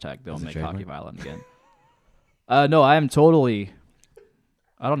the hashtag. Don't That's a make trademark. hockey violent again. No, I am totally.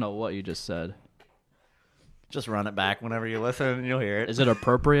 I don't know what you just said. Just run it back whenever you listen and you'll hear it. Is it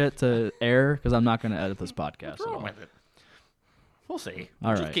appropriate to air? Because I'm not going to edit this podcast. What's at wrong all. with it? We'll see.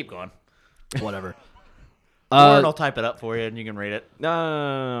 All Just right. keep going. Whatever. Lauren will type it up for you and you can read it. No.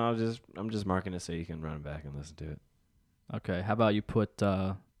 I'm just marking it so you can run it back and listen to it. Okay. How about you put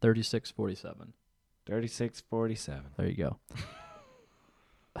 3647? 36:47. There you go.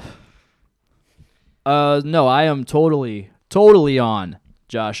 No, I am totally on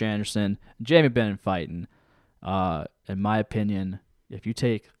Josh Anderson, Jamie Benn fighting. In my opinion, if you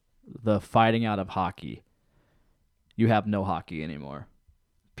take the fighting out of hockey, you have no hockey anymore.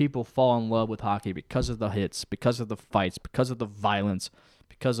 People fall in love with hockey because of the hits, because of the fights, because of the violence,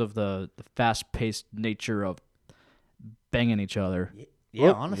 because of the fast-paced nature of banging each other.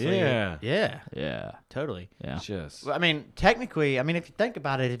 Yeah, honestly. yeah. Yeah, Yeah, totally. yeah. Just Well, I mean, technically, if you think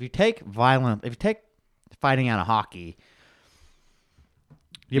about it, if you take fighting out of hockey,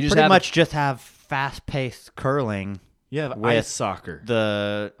 you just pretty have much just have fast-paced curling. yeah, with ice soccer.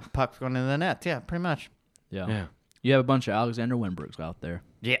 The puck's going into the net. Yeah, pretty much. Yeah. Yeah. You have a bunch of Alexander Winbergs out there.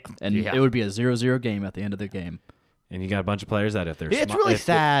 Yeah, And it would be a 0-0 game at the end of the game. And you got a bunch of players that if they're It's smi- really if-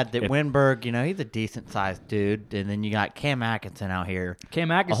 sad that if- Winberg, he's a decent-sized dude, and then you got Cam Atkinson out here,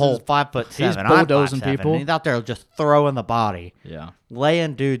 Cam a Atkinson's whole 5'7". I'm bulldozing 5'7", people. and he's out there just throwing the body, Yeah.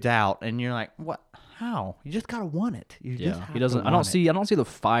 laying dudes out, and you're like, what? How? You just gotta want it. You just Yeah. have He doesn't to I don't want see the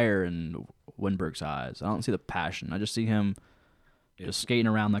fire in Winberg's eyes. I don't see the passion. I just see him just skating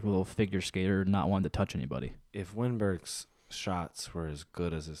around like a little figure skater, not wanting to touch anybody. if Winberg's shots were as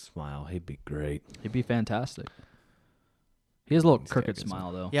good as his smile, he'd be great. He'd be fantastic. He has a little He's got crooked good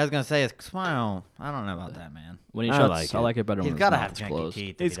smile though. Yeah, I was gonna say his smile. I don't know about that, man. When he I shuts, like I it. like it better He's when gotta his have mouth is janky closed.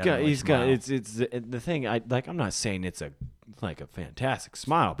 teeth. It's got it's the thing. I'm not saying it's a fantastic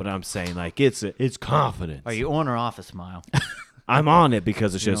smile, but I'm saying like it's confidence. Are you on or off a smile? I'm on it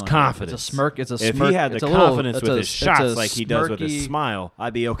because it shows know, confidence. It's a smirk. It's a If smirk. he had the it's a little- confidence it's with a- his it's shots a like he does with his smirky- smile,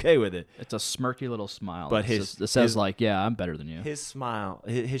 I'd be okay with it. It's a smirky little smile. But it says like, yeah, I'm better than you. His smile,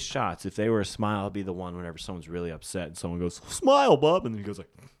 his shots, if they were a smile, it'd be the one whenever someone's really upset and someone goes, "Smile, bub," and then he goes like,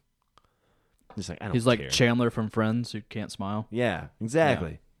 he's like, I don't He's like care. Chandler from Friends who can't smile. Yeah,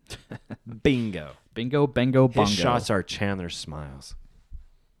 exactly. Bingo. Bingo, bango, bongo. His shots are Chandler's smiles.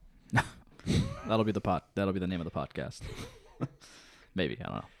 That'll be the name of the podcast. Maybe,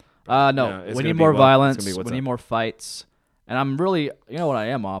 I don't know. No, it's we gonna need be more what- it's violence. gonna be We what's need up. more fights. And I'm really, you know what I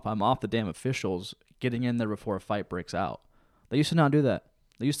am off? I'm off the damn officials getting in there before a fight breaks out. They used to not do that.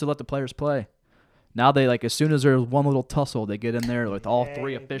 They used to let the players play. Now they, like, as soon as there's one little tussle, they get in there with all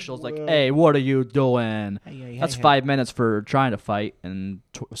three officials like, hey, what are you doing? That's 5 minutes for trying to fight and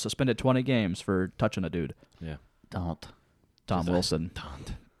suspended 20 games for touching a dude. Yeah. Don't. Tom Wilson.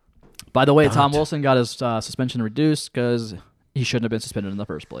 By the way, Tom Wilson got his suspension reduced because he shouldn't have been suspended in the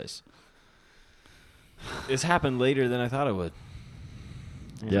first place. This happened later than I thought it would.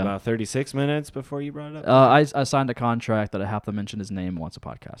 It was Yeah. about 36 minutes before you brought it up. I signed a contract that I have to mention his name once a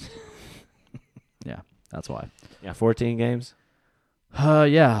podcast. Yeah, that's why. Yeah, 14 games.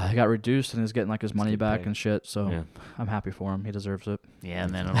 Yeah, he got reduced and he's getting like his money getting back paid. and shit. So Yeah. I'm happy for him. He deserves it. Yeah,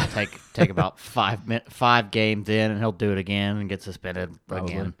 and then it'll take about 5 games in, and he'll do it again and get suspended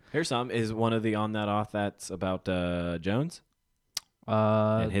Probably. again. Here's some. Is one of the on that off that's about Jones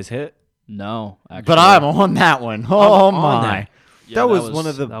and his hit? No, actually. But I'm on that one. Oh I'm on my! that. Yeah, that was one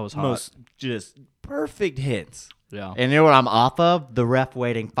of the that was hot. most just perfect hits. Yeah. And you know what I'm off of? The ref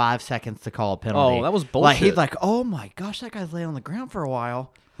waiting 5 seconds to call a penalty. Oh, that was Like he's bullshit. like, oh my gosh, that guy's laying on the ground for a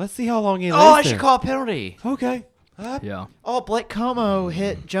while. Let's see how long he Oh, I lays should there. call a penalty. Okay. Yeah. Oh, Blake Como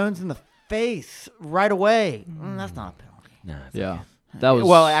hit Jones in the face right away. That's not a penalty. No, it's Yeah. okay. That was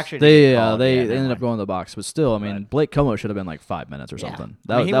Well, actually, they they called, they yeah, never ended up mind. going to the box, but still, I mean, Blake Como should have been like 5 minutes or Yeah. something.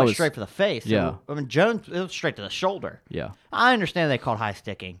 I mean, he that went was straight for the face. So, Yeah. I mean, Jones, it was straight to the shoulder. Yeah, I understand they called high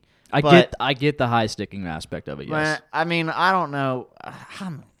sticking. I get the high sticking aspect of it. Yes, I mean, I don't know.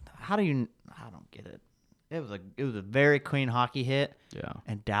 How do you? I don't get it. It was a very clean hockey hit, yeah.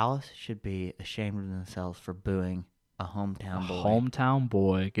 and Dallas should be ashamed of themselves for booing a hometown boy. Hometown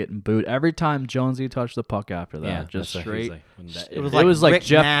boy getting booed every time Jonesy touched the puck after that. Yeah, just that's what he was straight. like when that- It was It like was like Rick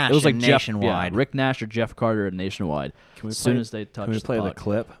Jeff. Nash It was like and Jeff. Nationwide. Yeah, Rick Nash or Jeff Carter at Nationwide. Can we As soon play- as they touched Can we play the puck,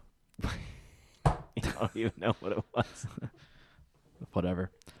 clip? I don't even know what it was.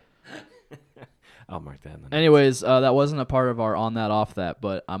 whatever. I'll mark that in the notes. Anyways, that wasn't a part of our on that off that,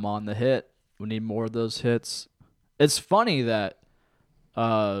 but I'm on the hit. We need more of those hits. It's funny that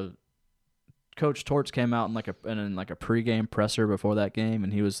Coach Torts came out in like a pregame presser before that game,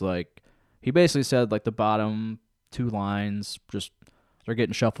 and he was like, he basically said like the bottom two lines just they're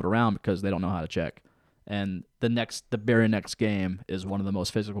getting shuffled around because they don't know how to check, and the very next game is one of the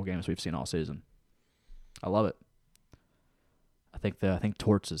most physical games we've seen all season. I love it. I think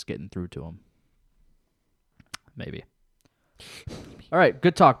Torts is getting through to him. Maybe. All right,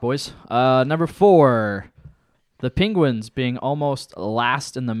 good talk, boys. Number 4, the Penguins being almost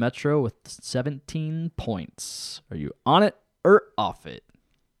last in the Metro with 17 points. Are you on it or off it?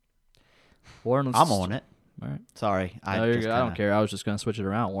 Warren, I'm on it. All right. Sorry, No, you're just good. I don't kinda- care. I was just going to switch it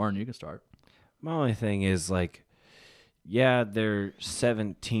around. Warren, you can start. My only thing is like, yeah, they're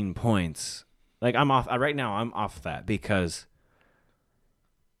 17 points. Like I'm off right now. I'm off that because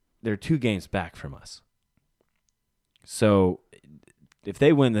they're 2 games back from us. So if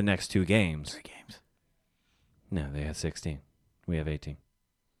they win the next 2 games, 3 games. no, they have 16. We have 18.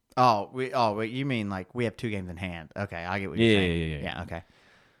 Wait, you mean like we have 2 games in hand? Okay, I get what you're saying. Yeah. Okay.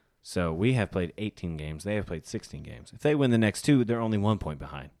 So we have played 18 games. They have played 16 games. If they win the next 2, they're only 1 point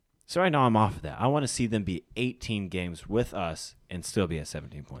behind. So right now I'm off of that. I want to see them be 18 games with us and still be at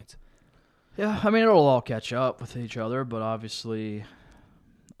 17 points. Yeah, I mean, it'll all catch up with each other, but obviously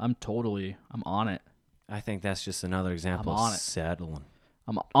I'm on it. I think that's just another example I'm on of it. settling.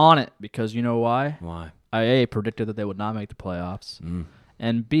 I'm on it because you know why? Why? I predicted that they would not make the playoffs.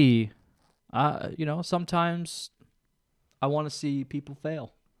 And B, sometimes I want to see people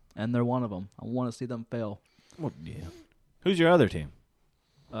fail, and they're one of them. I want to see them fail. Well, yeah. Who's your other team?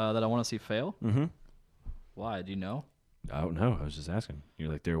 That I want to see fail? Mm-hmm. Why? Do you know? I don't know. I was just asking.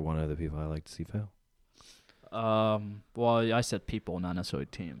 You're like, they're one of the people I like to see fail. Well, I said people, not necessarily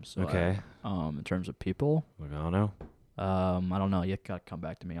teams. So Okay. In terms of people, Like, I don't know. I don't know. You got to come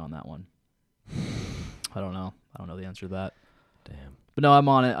back to me on that one. I don't know. I don't know the answer to that. Damn. But no, I'm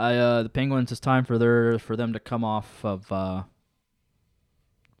on it. The Penguins. It's time for them to come off of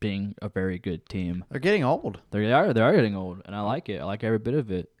being a very good team. They're getting old. They are getting old, and I like it. I like every bit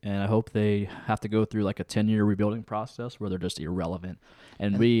of it, and I hope they have to go through like a 10-year rebuilding process where they're just irrelevant,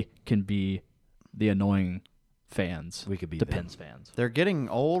 and we can be the annoying fans. We could be the them. Pens fans. They're getting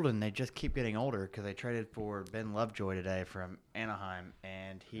old, and they just keep getting older because they traded for Ben Lovejoy today from Anaheim,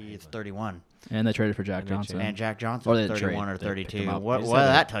 and he is 31. And they traded for Jack And they Johnson. And Jack Or Johnson they is 31 trade. or They picked 32. him up. What They does said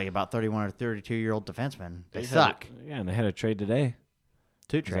that tell you about 31 or 32-year-old defensemen? They suck. Yeah, and they had a trade today.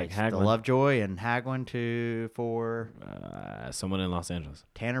 2 like trades. The Hagelin. Lovejoy and Hagelin for Someone in Los Angeles.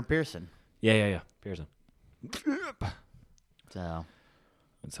 Tanner Pearson. Yeah. Pearson. So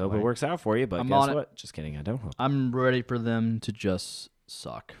Let's hope it works out for you, but I'm guess on it. what? Just kidding. I don't hope. I'm ready for them to just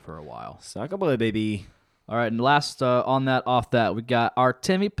suck for a while. Suck a boy, baby. All right, and last on that, off that, we got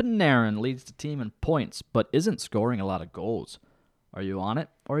Artemi Panarin leads the team in points, but isn't scoring a lot of goals. Are you on it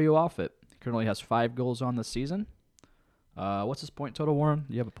or are you off it? He currently has 5 goals on the season. What's his point total, Warren?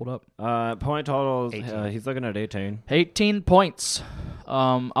 You have it pulled up? Point total, 18. he's looking at 18. 18 points.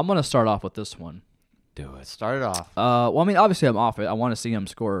 I'm going to start off with this one. Do it. start it off. Well, I mean, obviously I'm off it. I want to see him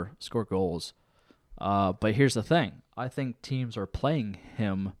score goals. But here's the thing. I think teams are playing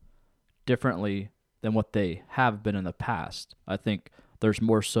him differently than what they have been in the past. I think there's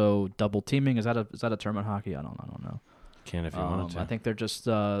more so double teaming. Is that a term in hockey? I don't know. Can if you wanted to. I think they're just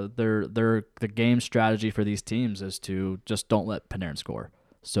the game strategy for these teams is to just don't let Panarin score.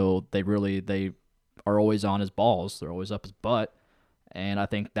 So they are always on his balls. They're always up his butt, and I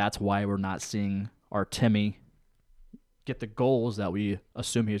think that's why we're not seeing Artemi get the goals that we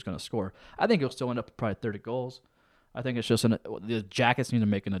assume he was going to score. I think he'll still end up with probably 30 goals. I think it's just the Jackets need to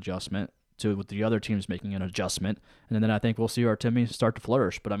make an adjustment to with the other teams making an adjustment, and then I think we'll see Artemi start to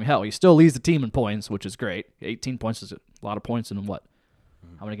flourish. But I mean, hell, he still leads the team in points, which is great. 18 points is a lot of points in what?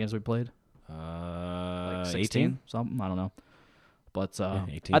 How many games have we played? Like 16? 18? Something, I don't know. But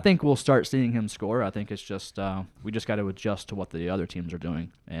 18. I think we'll start seeing him score. I think it's just we just got to adjust to what the other teams are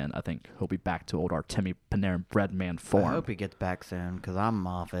doing, and I think he'll be back to old Artemi Panarin Breadman form. I hope he gets back soon because I'm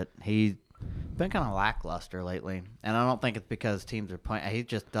off it. He's been kind of lackluster lately, and I don't think it's because teams are playing. He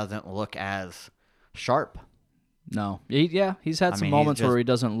just doesn't look as sharp. No, he's had some mean, moments he's where just- he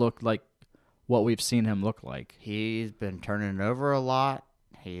doesn't look like what we've seen him look like. He's been turning it over a lot.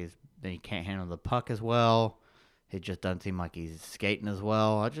 He can't handle the puck as well. He just doesn't seem like he's skating as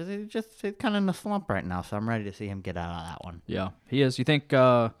well. He's kind of in a slump right now, so I'm ready to see him get out of that one. Yeah, he is. You think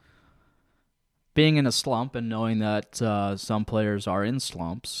being in a slump and knowing that some players are in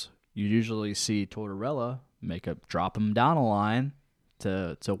slumps, you usually see Tortorella drop him down a line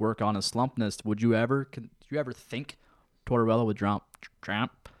to work on his slumpness. Did you ever think Tortorella would drop Panarin?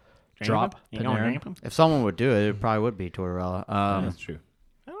 If someone would do it, it probably would be Tortorella. That's true.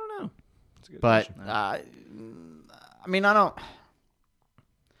 I don't know. That's a good But question. I mean, I don't.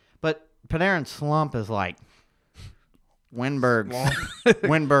 But Panarin's slump is like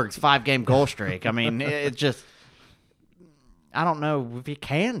Winberg's 5-game goal streak. I mean, it's just. I don't know if he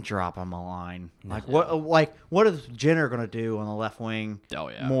can drop him a line. What is Jenner going to do on the left wing? Oh,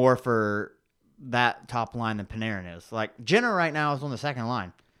 yeah. More for that top line than Panarin is. Like Jenner right now is on the second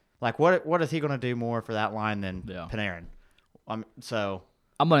line. Like what is he going to do more for that line than Panarin? So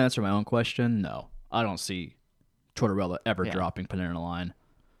I'm going to answer my own question. No, I don't see Tortorella ever dropping Panarin a line.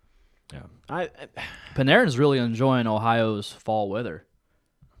 Yeah. Panarin's really enjoying Ohio's fall weather.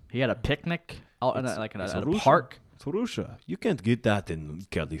 He had a picnic out at a park. It's Russia. You can't get that in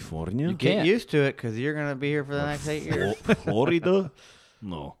California. You get can't. used to it because you're going to be here for the next 8 years. Florida?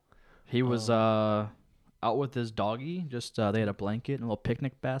 No. He was out with his doggy. Just they had a blanket and a little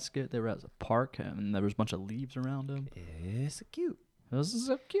picnic basket. They were at a park, and there was a bunch of leaves around him. It's cute. This is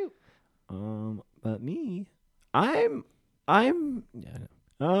so cute. But me, I'm I am.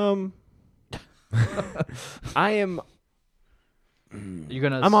 I'm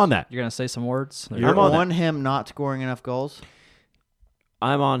on that. You're gonna say some words. You're on on him not scoring enough goals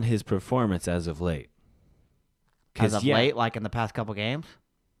I'm on his performance as of late. as of late, like in the past couple games.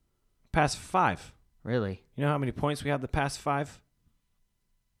 Past 5. Really? You know how many points we have the past 5?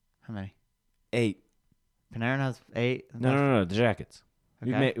 How many? 8. Panarin has 8. No. The Jackets.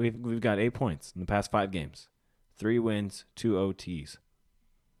 Okay. We've got 8 points in the past 5 games. 3 wins, 2 OTs.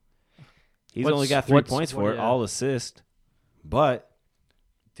 He's only got 3 points for it, all assist. But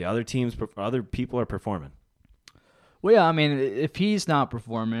the other people are performing. Well, yeah, I mean, if he's not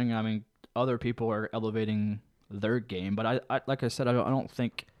performing, I mean, other people are elevating their game. But I like I said, I don't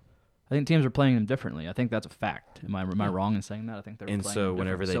think. I think teams are playing them differently. I think that's a fact. Am I wrong in saying that? I think they're And playing so them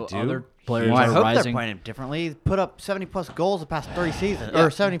whenever different. they So do, other players Well, I are hope rising. they're playing him differently. He's put up 70-plus goals the past 3 seasons, Yeah. or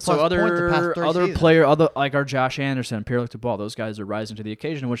 70-plus So points the past 3 seasons. other like our Josh Anderson, Pierre-Luc Dubois, those guys are rising to the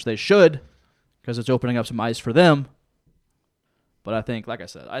occasion, which they should, because it's opening up some ice for them. But I think, like I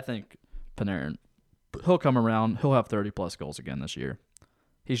said, Panarin, he'll come around. He'll have 30-plus goals again this year.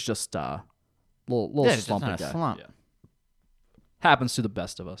 He's just little Yeah, he's just slumpy in a guy. slump. Yeah. Happens to the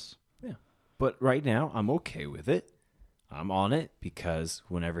best of us. Yeah. But right now, I'm okay with it. I'm on it because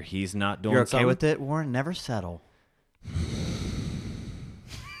whenever he's not doing You're okay something, with it, Warren? Never settle.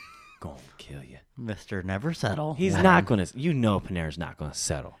 gonna kill you. Mr. Never Settle. He's Warren. not gonna. Panarin's not gonna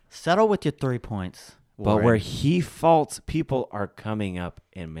settle. Settle with your 3 points. But Warren. where he faults, people are coming up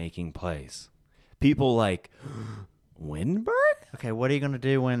and making plays. People like Winberg. Okay, what are you going to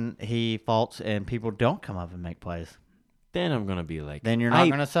do when he faults and people don't come up and make plays? Then I'm gonna be like, Then you're not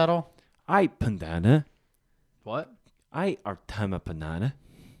going to settle? I Pandana. What? I Artema Panana.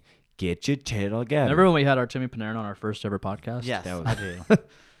 Get your shit together. Remember when we had Artemi Panarin on our first ever podcast? Yes, that was- I do.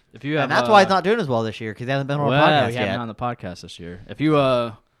 If you have, And that's why he's not doing as well this year, because he hasn't been on a podcast we haven't yet. been on the podcast this year. If you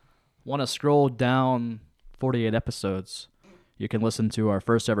want to scroll down 48 episodes, you can listen to our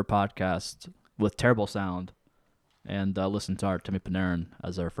first ever podcast with terrible sound and listen to Artemi Panarin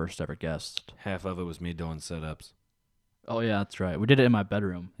as our first ever guest. Half of it was me doing setups. Oh, yeah, that's right. We did it in my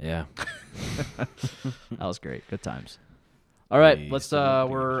bedroom. Yeah. That was great. Good times. All right, Please let's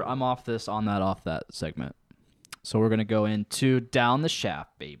don't I'm off this on that off that segment. So we're going to go into Down the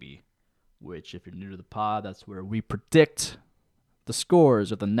Shaft, baby, which if you're new to the pod, that's where we predict the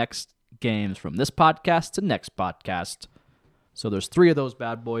scores of the next games from this podcast to next podcast. So there's 3 of those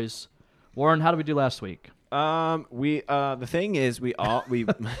bad boys. Warren, how did we do last week? The thing is we What? we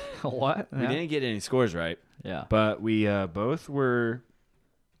Yeah. didn't get any scores right, Yeah. but we both were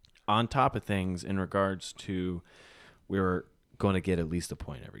on top of things in regards to we were going to get at least a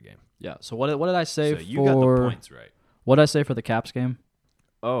point every game. Yeah. So what did I say So for you got the points right. What did I say for the Caps game?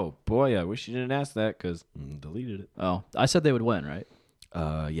 Oh boy, I wish you didn't ask that because deleted it. Oh, I said they would win, right?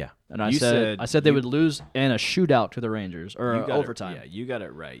 Yeah. And I You said they would lose in a shootout to the Rangers or you got overtime. Yeah, you got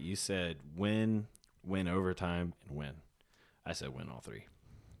it right. You said win overtime, and win. I said win all three.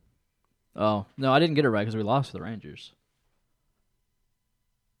 Oh no, I didn't get it right because we lost to the Rangers.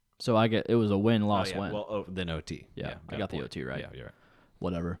 So it was a win-loss win. Well, then OT. Yeah, I got the OT right. Yeah, you're right.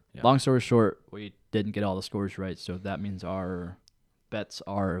 Whatever. Yeah. Long story short, we didn't get all the scores right, so that means our bets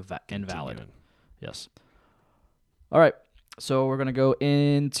are invalid. Continuing. Yes. All right. So we're gonna go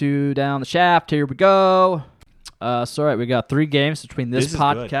into down the shaft. Here we go. All right, we got 3 games between this This is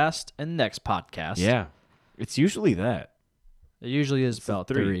podcast and next podcast. Yeah, it's usually that. It usually is about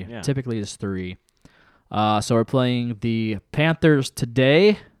 3. yeah. Typically, it's 3. So we're playing the Panthers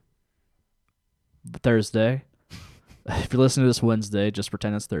today, Thursday. If you're listening to this Wednesday, just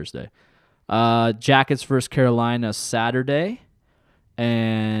pretend it's Thursday. Jackets versus Carolina Saturday,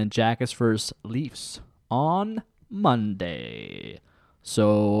 and Jackets versus Leafs on Monday.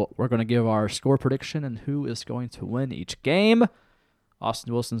 So we're going to give our score prediction and who is going to win each game.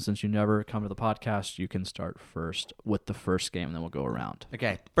 Austin Wilson, since you never come to the podcast, you can start first with the first game, and then we'll go around.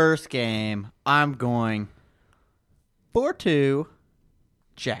 Okay, first game. I'm going 4-2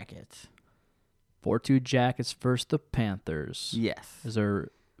 Jackets. 4-2 Jackets versus the Panthers. Yes. Would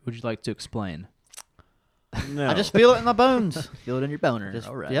you like to explain? No, I just feel it in my bones. Feel it in your boner. Just-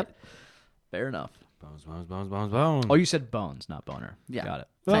 All right. Yep. Fair enough. bones. Oh, you said bones, not boner. Yeah, Got it.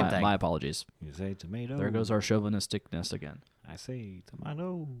 same my, thing. my apologies. You say tomato. There goes our chauvinisticness again. I say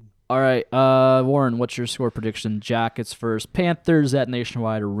tomato. All right, Warren, what's your score prediction? Jackets versus Panthers at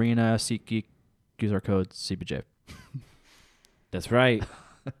Nationwide Arena. SeatGeek, use our code CBJ. That's right.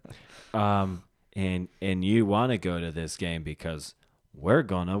 And you want to go to this game because we're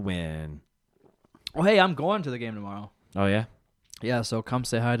gonna win. Oh, hey, I'm going to the game tomorrow. Oh yeah. Yeah, so come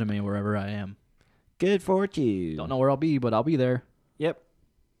say hi to me wherever I am. Good fortune. Don't know where I'll be, but I'll be there. Yep.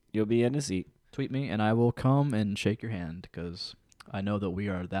 You'll be in the seat. Tweet me, and I will come and shake your hand because I know that we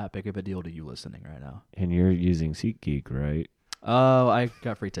are that big of a deal to you listening right now. And you're using SeatGeek, right? Oh, I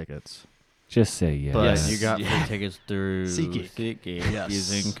got free tickets. Just say yes. But Yes. you got Yeah. free tickets through SeatGeek. SeatGeek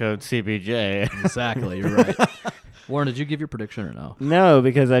using code CBJ. Exactly, you're right. Warren, did you give your prediction or no? No,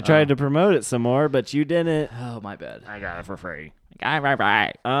 because I tried to promote it some more, but you didn't. Oh, my bad. I got it for free.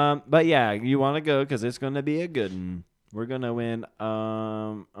 But yeah, you want to go because it's going to be a good one. We're gonna win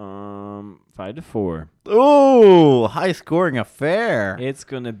 5-4. Ooh, high scoring affair. It's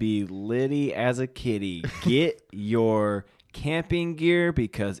gonna be litty as a kitty. Get your camping gear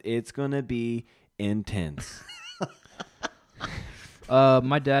because it's gonna be intense.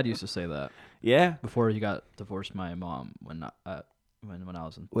 My dad used to say that Yeah. before he got divorced. My mom when I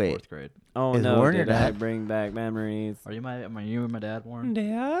was in Wait. 4th grade. Oh Is no! Warren your Did I dad? bring back memories? Are you my dad, Warren?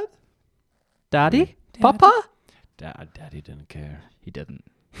 Dad? Daddy? Papa? Daddy didn't care. He didn't.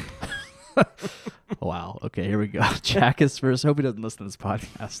 Wow. Okay, here we go. Jackets first. Hope he doesn't listen to this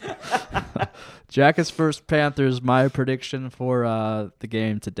podcast. Jackets first. Panthers. My prediction for the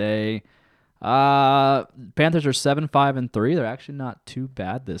game today. Panthers are 7-5-3. They're actually not too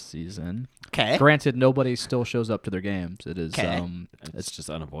bad this season. Okay. Granted, nobody still shows up to their games. It is. Okay. It's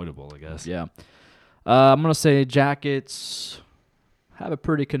just unavoidable, I guess. Yeah. I'm gonna say Jackets have a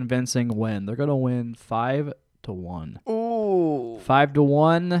pretty convincing win. They're gonna win 5-1. Ooh.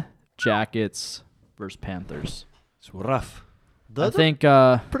 5-1. Jackets versus Panthers. It's rough. I think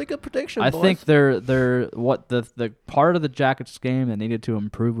pretty good prediction. I boys. think they're what the part of the Jackets game that needed to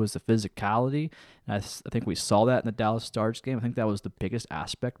improve was the physicality. And I think we saw that in the Dallas Stars game. I think that was the biggest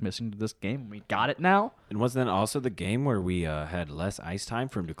aspect missing to this game. We got it now. And wasn't that also the game where we had less ice time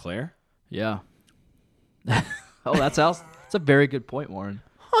from Duclair? Yeah. Oh, that's a very good point, Warren.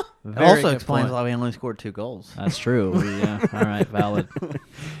 It Very also good explains point. why we only scored 2 goals. That's true. Yeah. All right. Valid.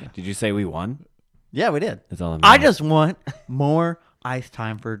 Did you say we won? Yeah, we did. That's all I just want more ice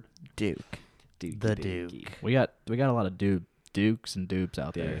time for Duke. Duke. The Duke. We got a lot of dukes and dupes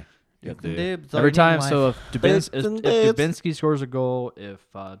out there. Duke Dude. and Dubs. all Every you need in time, life. so if and Dubinsky scores a goal, if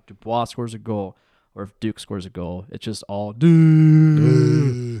Dubois scores a goal, or if Duke scores a goal, it's just all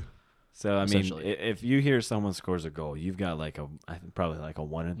Duke. So I mean, Essentially. if you hear someone scores a goal, you've got probably like a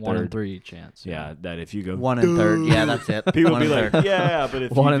 1 in 3. 1 in 3 chance. Yeah, that if you go 1 and 3rd. Yeah, that's it. people 1 be and like, 3rd. yeah, but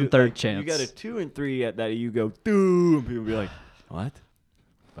if 1 you in do, 3rd like, chance. you got a 2 and 3 at that, you go doo, and people be like, what?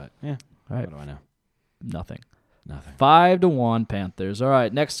 But yeah, All right. what do I know? Nothing. Nothing. 5-1 Panthers. All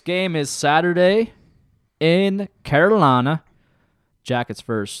right. Next game is Saturday in Carolina. Jackets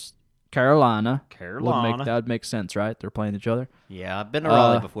first. Carolina. That would make sense, right? They're playing each other. Yeah, I've been to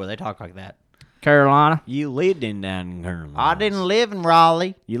Raleigh before. They talk like that. Carolina. You lived in down in Carolina. I didn't live in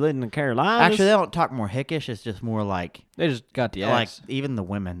Raleigh. You lived in the Carolinas? Actually, they don't talk more hickish. It's just more like They just got the like axe. even the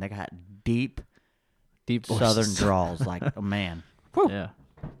women. They got deep Deep southern voices. draws. Like a man. Yeah.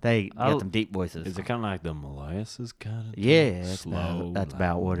 They I'll- got them deep voices. Is it kind of like the molasses kind of? Yeah, Slow. that's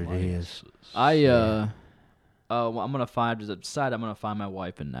about what it is. Well, I'm gonna find. Just decide. I'm gonna find my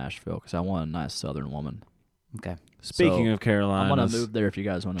wife in Nashville because I want a nice Southern woman. Okay. Speaking So, of Carolina, I'm gonna move there if you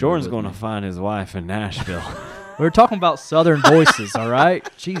guys want to. Jordan's going to find his wife in Nashville. We're talking about Southern voices, all right?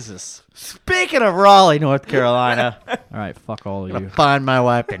 Jesus. Speaking of Raleigh, North Carolina, All right, fuck all of I'm you. gonna find my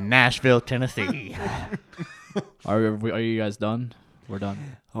wife in Nashville, Tennessee. Are you guys done? We're done.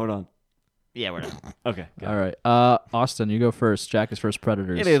 Hold on. Yeah, we're done. Okay. All right. Austin, you go first. Jack is first.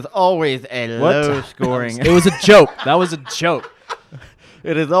 Predators. It is always a low scoring. It was a joke. That was a joke.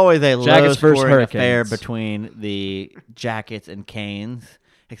 It is always a Jackets versus low-scoring affair Hurricanes. between the Jackets and Canes,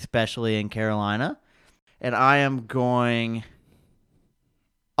 especially in Carolina. And I am going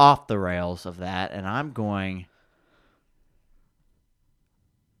off the rails of that, and I'm going.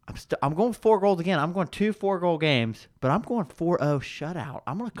 I'm going 4 goals again. I'm going 2 4-goal games, but I'm going 4-0 shutout.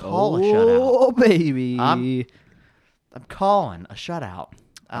 I'm going to call a shutout. Oh, baby. I'm calling a shutout.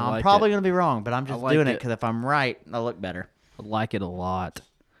 I'm like probably it. going to be wrong, but I'm just like doing it it. because if I'm right, I'll look better. I like it a lot.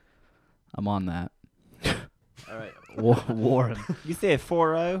 I'm on that. All right. Warren. You said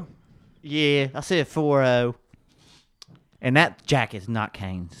 4-0? Yeah, I said 4-0. And that Jack is not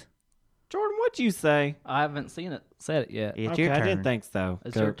Canes. Jordan, what'd you say? I haven't seen it. Said it yet. It's Okay, your I turn. didn't think so.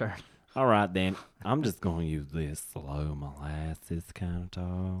 It's Go- your turn. All right, then. I'm just going to use this slow molasses kind of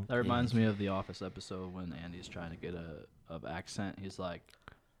talk. That reminds me of the Office episode when Andy's trying to get a accent. He's like,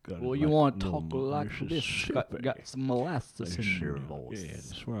 "Well, you want to talk like this? Got some molasses in your voice." Yeah,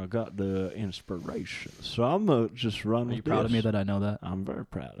 that's where I got the inspiration. So I'm going to just run Are with you proud of me this. that I know that? I'm very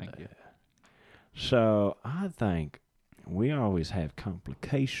proud Thank of you. that. So I think we always have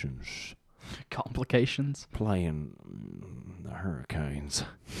complications Complications. playing the Hurricanes.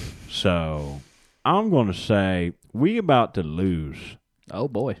 So I'm going to say we about to lose. Oh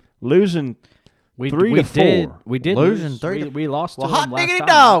boy. Losing We 3 to 4. We did Losing lose. 3 to- We lost. Well, to hot them last diggity time.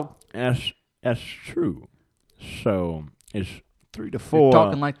 dog. That's true. So it's 3 to You're 4.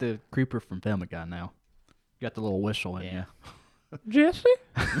 talking like the creeper from Family Guy now. You got the little whistle in you. Jesse,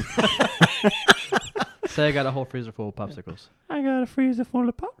 Say I got a whole freezer full of popsicles. I got a freezer full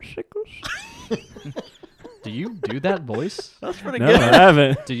of popsicles. Do you do that voice? That's pretty No, good. I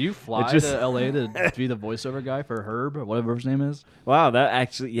haven't. Do you fly just- to LA to be the voiceover guy for Herb or whatever his name is? Wow, that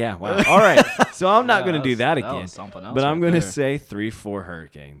actually, yeah, wow. All right. So I'm not going to do that again. was something else But I'm right going to there. say 3-4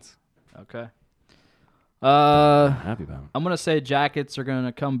 Hurricanes. Okay. Happy about it. I'm gonna say Jackets are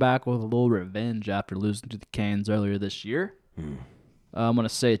gonna come back with a little revenge after losing to the Canes earlier this year. I'm gonna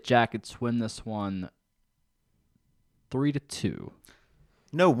say Jackets win this one 3-2.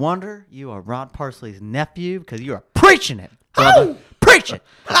 No wonder you are Rod Parsley's nephew because you are preaching it, brother. Preach it.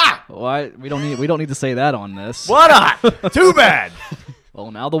 Ha! Why we don't need to say that on this. Why not? Too bad.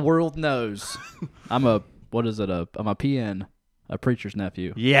 Well, now the world knows. I'm a I'm a PN, a preacher's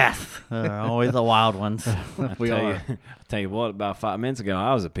nephew. Yes. Always the wild ones. We Tell are. you, tell you what, about 5 minutes ago,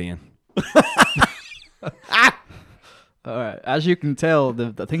 I was a pen. All right. As you can tell,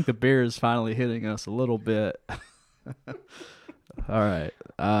 I think the beer is finally hitting us a little bit. All right.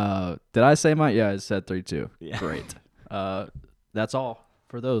 Did I say my? Yeah, I said 3-2. Yeah. Great. That's all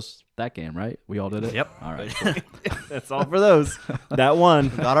for that game, right? We all did it. Yep. All right. Cool. That's all for those. That one.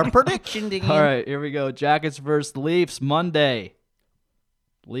 Got our prediction again. All right. Here we go. Jackets versus Leafs Monday.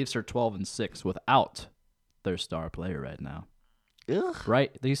 Leafs are 12-6 without their star player right now. Ugh.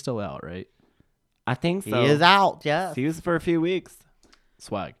 Right? He's still out, right? I think He so. is out, yeah. He was for a few weeks.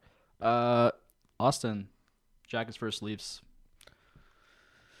 Swag. Austin. Jackets versus Leafs.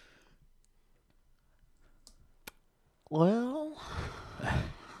 Well,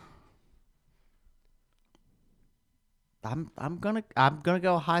 I'm gonna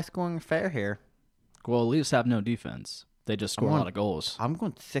go high scoring affair here. Well, Leafs have no defense. They just score a lot of goals. I'm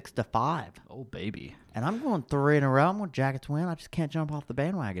going 6-5, Oh, baby. and I'm going 3 in a row. I'm going Jackets win. I just can't jump off the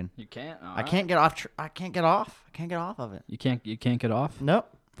bandwagon. You can't. I can't get off. I can't get off. I can't get off of it. You can't get off. Nope.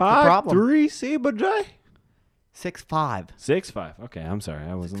 The problem. 5-3, see, but Jay. 6-5. 6-5. Okay, I'm sorry.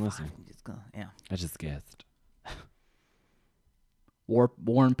 I wasn't listening. Just gonna- yeah. I just guessed.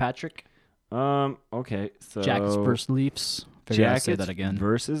 Warren Patrick. Okay, so Jackets versus Leafs. Figured I'd say that again.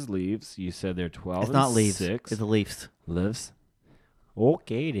 versus Leafs. You said they're 12 It's and not Leafs. 6. It's the Leafs. Leafs.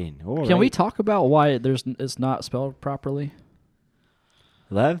 Okay then. All Can we right. talk about why it's not spelled properly?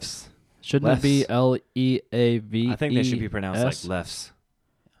 Leafs? Shouldn't it be Leafs. Leav? I think they should be pronounced like lefts.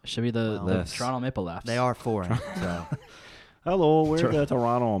 Should be the Leafs. Toronto Maple Leafs. They are foreign, so Hello, we're the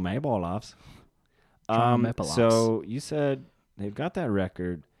Toronto Maple Leafs. Toronto Maple Leafs. So you said they've got that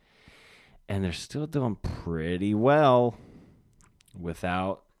record, and they're still doing pretty well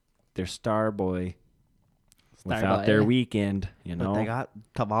without their star boy, without their weekend, you know. but they got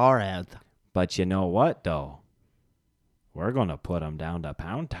Tavares. But you know what, though? We're going to put them down to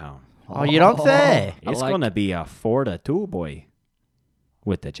Pound Town. Oh, you don't say. It's going to be a 4-2, boy,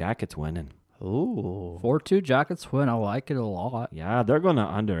 with the Jackets winning. Ooh. 4-2 Jackets win. I like it a lot. Yeah, they're going to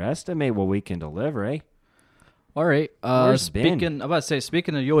underestimate what we can deliver, eh? All right. Where's Ben? I'm about to say,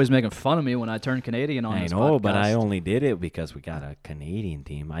 speaking of you always making fun of me when I turn Canadian on I this know, but I podcast. only did it because we got a Canadian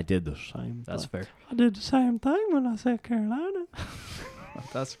team. I did the same That's thing. fair. I did the same thing when I said Carolina.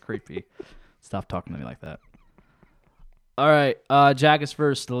 That's creepy. Stop talking to me like that. All right. Jackets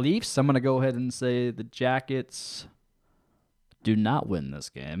versus the Leafs. I'm going to go ahead and say the Jackets do not win this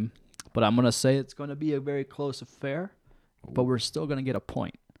game. But I'm going to say it's going to be a very close affair. But we're still going to get a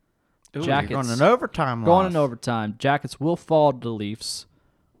point. Ooh, Jackets you're going in overtime. going loss. in overtime. Jackets will fall to the Leafs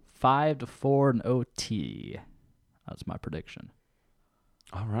 5-4 in OT. That's my prediction.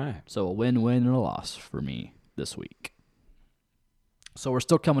 All right. So a win-win and a loss for me this week. So we're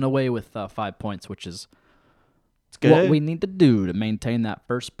still coming away with 5 points, which is good. what we need to do to maintain that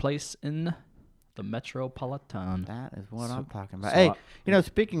first place in the Metropolitan. That is what I'm talking about. so Hey, I-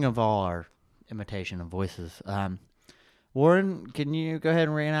 speaking of all our imitation of voices, Warren, can you go ahead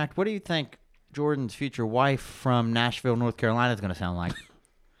and reenact? What do you think Jordan's future wife from Nashville, North Carolina is going to sound like?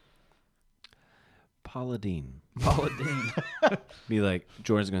 Paula Dean. Paula Dean. Be like,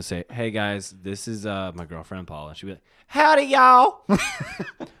 Jordan's going to say, hey, guys, this is my girlfriend, Paula. She'll be like, howdy, y'all.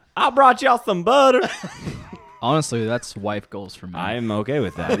 I brought y'all some butter. Honestly, that's wife goals for me. I'm okay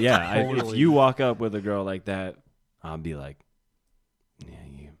with that. Yeah. If Totally. you walk up with a girl like that, I'll be like,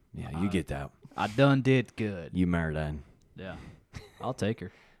 you get that. I done did good. You married that. Yeah. I'll take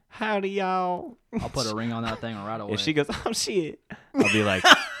her. Howdy, y'all. I'll put a ring on that thing right away. If she goes, oh, shit, I'll be like,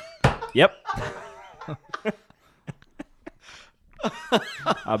 yep.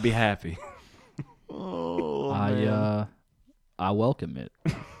 I'll be happy. I welcome it.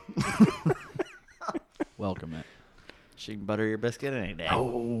 Welcome it. She can butter your biscuit any day.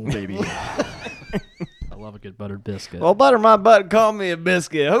 Oh, baby. I love a good buttered biscuit. Well, butter my butt, call me a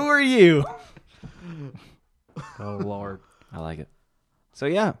biscuit. Who are you? Oh, Lord. I like it. So,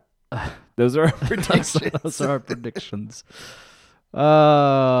 yeah. Those are our predictions. Those are our predictions.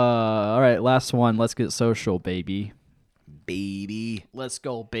 All right, last one. Let's get social, baby. Baby. Let's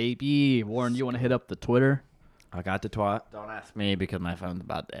go, baby. Warren, you want to hit up the Twitter? I got the twat. Don't ask me because my phone's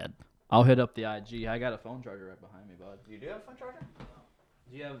about dead. I'll hit up the IG. I got a phone charger right behind me, bud. You do have a phone charger?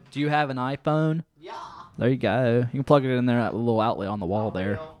 Do you have an iPhone? Yeah. There you go. You can plug it in there at a little outlet on the wall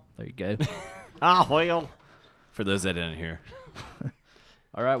there. There you go. Ah, well. For those that didn't hear.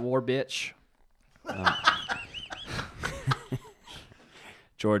 All right, war bitch.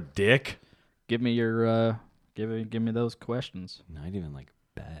 Jordan Dick. Give me your give me those questions. Not even like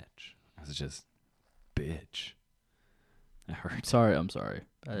bitch. It's just bitch. That hurt. Sorry, I'm sorry.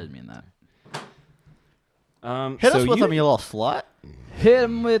 I didn't mean that. Hit us with them, you little slut. Hit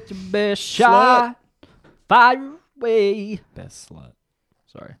him with your best shot. Fire away. Best slut.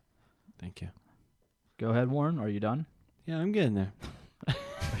 Sorry. Thank you. Go ahead, Warren. Are you done? Yeah, I'm getting there.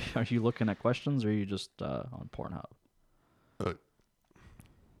 Are you looking at questions or are you just on Pornhub? Don't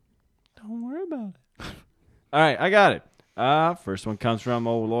worry about it. All right, I got it. First one comes from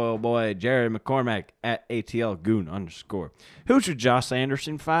old loyal boy Jared McCormack at ATL Goon _. Who should Josh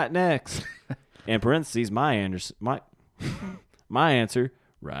Anderson fight next? In parentheses, my answer,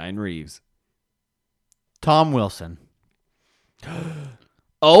 Ryan Reeves. Tom Wilson.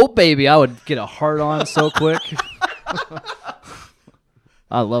 Oh, baby. I would get a hard on so quick.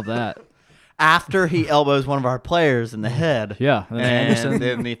 I love that. After he elbows one of our players in the head. Yeah. And then Anderson. And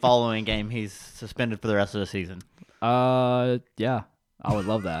in the following game, he's suspended for the rest of the season. Yeah. I would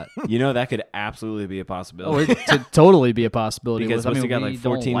love that. You know, that could absolutely be a Oh, possibility. it could totally be a possibility. Because I mean, what's he got, we like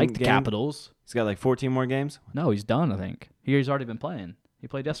 14 don't like the games? Capitals. He's got like 14 more games. No, he's done, I think. He's already been playing. He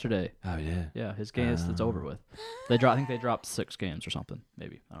played yesterday. Oh, yeah. Yeah, his game it's over with. I think they dropped 6 games or something.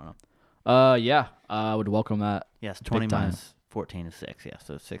 Maybe. I don't know. Yeah, I would welcome that. Yes, 20 time. minus 14 is 6. Yeah,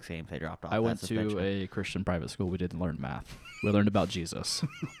 so 6 games they dropped off. I that went to suspension. a Christian private school. We didn't learn math. We learned about Jesus.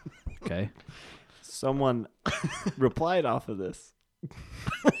 Okay. Someone replied off of this.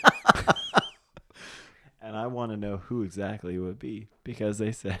 And I want to know who exactly it would be because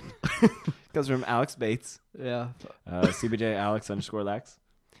they said it comes from Alex Bates, Yeah. CBJ Alex _Lax,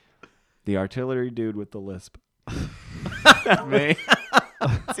 the artillery dude with the lisp. Me.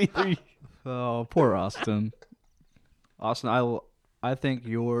 It's either Oh, poor Austin. Austin, I think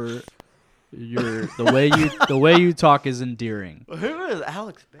the way you talk is endearing. Who is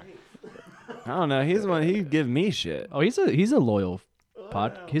Alex Bates? I don't know. He's the one. He'd give me shit. Oh, he's a loyal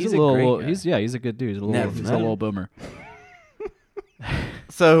pod. He's a great guy. He's a good dude. He's a Never met little him. boomer.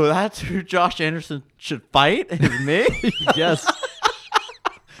 So that's who Josh Anderson should fight? Is me? Yes.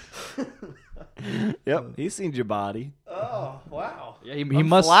 Yep. He's seen your body. Oh, wow. Yeah, he I'm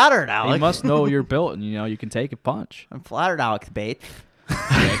must. flattered, Alex. He must know you're built, and you can take a punch. I'm flattered, Alex Bates.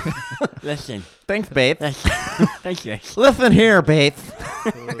 Listen. Thanks, Bates. Thank you. Listen here, Bates.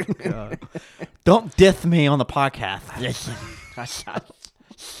 God. Don't diss me on the podcast. Listen.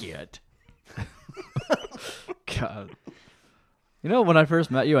 Shit. God. When I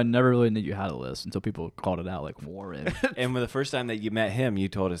first met you, I never really knew you had a list until people called it out, like Warren. And when the first time that you met him, you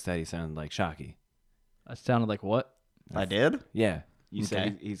told us that he sounded like Shockey. I sounded like what? I did? Yeah. You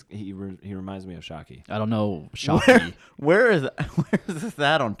Okay. said he reminds me of Shockey. I don't know. Shocky. Where is this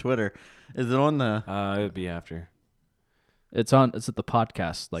at on Twitter? Is it on the... It would be after. It's at the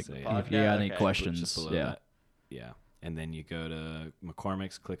podcast. Like, So, if yeah. you got any Okay. questions, Just below yeah. that. Yeah. And then you go to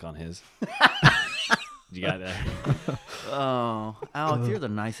McCormick's, click on his. You got that? Oh, Alex, you're the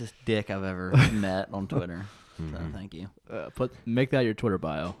nicest dick I've ever met on Twitter. So thank you. Make that your Twitter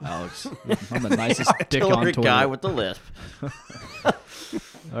bio, Alex. I'm the nicest dick on Artillery Twitter. guy with the lisp.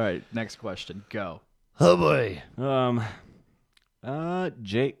 All right, next question. Go. Oh boy.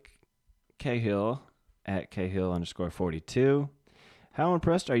 Jake Cahill at Cahill_42. How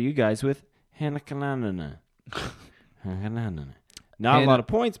impressed are you guys with Hanakanana? Not a lot of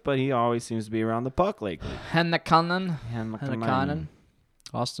points, but he always seems to be around the puck lately. Hannakanen.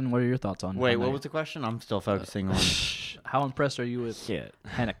 Austin, what are your thoughts on Wait, Hanna- what was the question? I'm still focusing on. How impressed are you with Shit.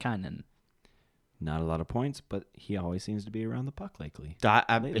 Hannakanen? Not a lot of points, but he always seems to be around the puck lately.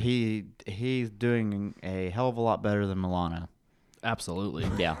 He's doing a hell of a lot better than Milano. Absolutely.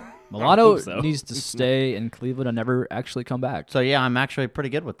 Yeah. Milano so. needs to stay in Cleveland and never actually come back. So yeah, I'm actually pretty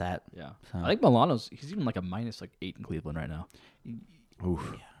good with that. Yeah. So- I think Milano's he's even like a -8 in Cleveland right now.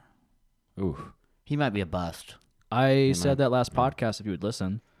 Oof. Oof. He might be a bust. I said that last podcast if you would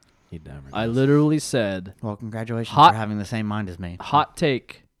listen. He never I does. literally said Well, congratulations Hot- for having the same mind as me. hot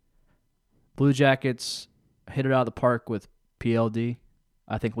take. Blue Jackets hit it out of the park with PLD.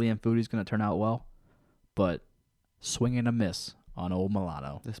 I think Liam Foodie's going to turn out well, but swing and a miss on old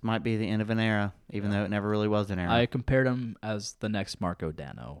Milano. This might be the end of an era, even though it never really was an era. I compared him as the next Marco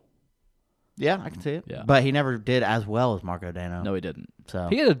Dano. Yeah, I can see it. Yeah. But he never did as well as Marco Dano. No, he didn't. So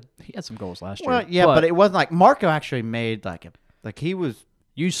He had some goals last well, year. yeah, but it wasn't like Marco actually made he was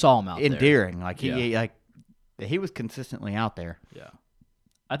you saw him out there. endearing. Like Yeah. he was consistently out there. Yeah.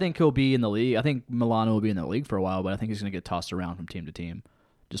 I think he'll be in the league. I think Milano will be in the league for a while, but I think he's going to get tossed around from team to team.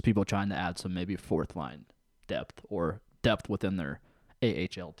 Just people trying to add some maybe fourth line depth or depth within their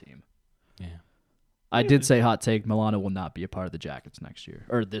AHL team. Yeah. I did say hot take. Milano will not be a part of the Jackets next year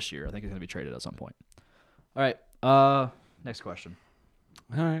or this year. I think he's going to be traded at some point. All right. Next question.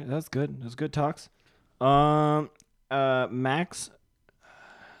 All right, that's good. That's good talks. Max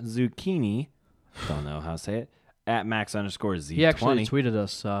Zucchini, don't know how to say it, at Max_Z20. He actually tweeted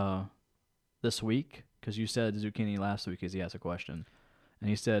us this week because you said Zucchini last week because he asked a question. And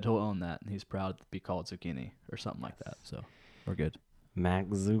he said he'll own that. And he's proud to be called Zucchini or something like that. So we're good. Max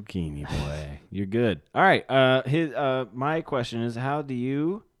Zucchini, boy. You're good. All right. My question is, how do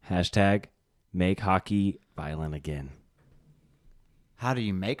you #make hockey violent again? How do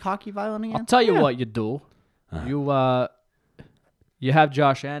you make hockey violent again? I'll tell you what you do. You have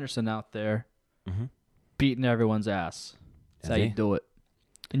Josh Anderson out there beating everyone's ass. That's how you do it.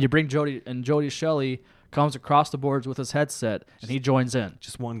 And you bring Jody Shelley comes across the boards with his headset, and he joins in.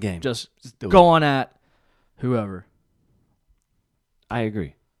 Just one game. Just do it. going at whoever. I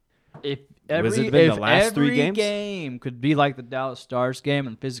agree. If Was every, it been if the last three every games? game could be like the Dallas Stars game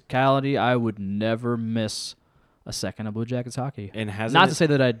and physicality, I would never miss a second of Blue Jackets hockey. And hasn't Not it- to say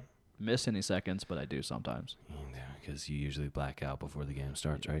that I'd miss any seconds, but I do sometimes. Because you usually black out before the game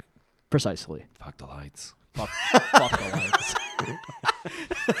starts, right? Precisely. Fuck the lights. Fuck the lights.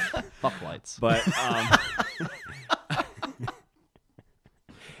 Fuck lights. But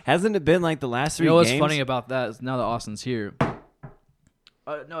hasn't it been like the last three You know what's games? funny about that is now that Austin's here.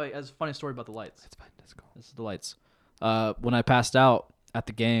 No, it has a funny story about the lights. That's fine. That's cool. This is the lights. When I passed out at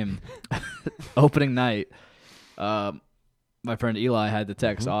the game, opening night, my friend Eli had to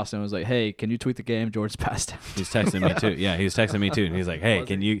text Austin and was like, "Hey, can you tweet the game? George passed out." He's texting me too. Yeah, he was texting me too. And he's like, "Hey,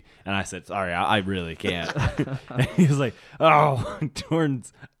 can you?" And I said, "Sorry, I really can't." And he was like, "Oh,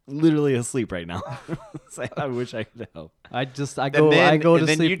 Jordan's literally asleep right now. It's like, I wish I could help. I And go to and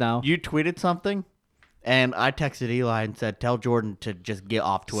then sleep you, now. You tweeted something, and I texted Eli and said, "Tell Jordan to just get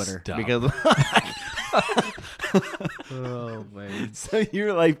off Twitter Stop. because Oh man. So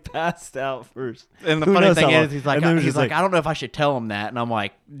you're like passed out first. And the Who funny knows thing how long- is, he's like, and then it was just I don't know if I should tell him that. And I'm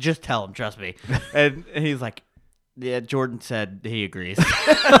like, just tell him, trust me. And he's like, yeah, Jordan said he agrees.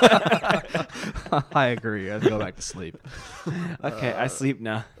 I agree. I have to go back to sleep. Okay, I sleep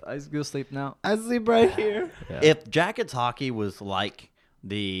now. I just go to sleep now. I sleep right here. If Jackets hockey was like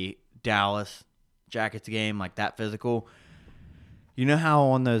the Dallas Jackets game, like that physical, you know how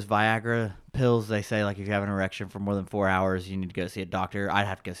on those Viagra pills they say like if you have an erection for more than 4 hours, you need to go see a doctor? I'd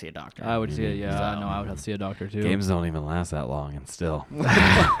have to go see a doctor. I would see it. Yeah, I know. I would have to see a doctor too. Games don't even last that long, and still.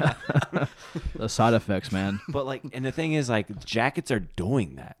 The side effects, man. But like, and the thing is, like, Jackets are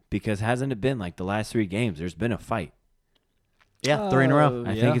doing that because hasn't it been like the last 3 games? There's been a fight. Yeah, 3 in a row.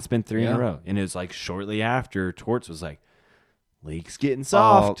 I Yeah. think it's been 3 in Yeah. a row, and it was like shortly after Torts was like, "League's getting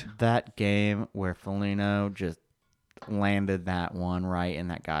soft." Oh, that game where Foligno just landed that one right in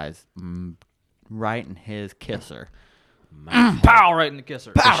that guy's right in his kisser. Pow right in the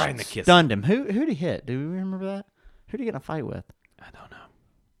kisser. Pow right in the kiss. Stunned him. Who'd he hit? Do we remember that? Who'd he get in a fight with? I don't know.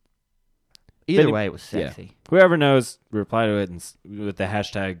 Either But way, it was yeah. sexy. Whoever knows, reply to it with the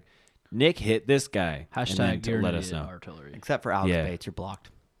hashtag Nick hit this guy. and then Hashtag to here let needed us know. artillery. Except for Alex Yeah. Bates, you're blocked.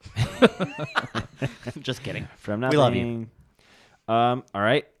 Just kidding. From We nothing. love you. All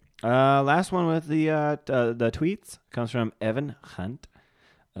right. Last one with the tweets comes from Evan Hunt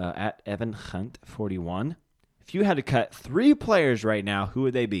at Evan Hunt 41. If you had to cut 3 players right now, who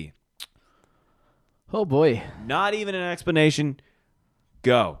would they be? Oh boy. Not even an explanation.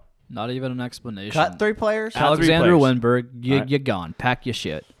 Go. Not even an explanation. Cut 3 players? Cut 3 Alexander players. Winberg, you Alright. you gone. Pack your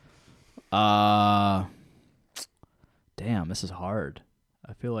shit. Damn, this is hard.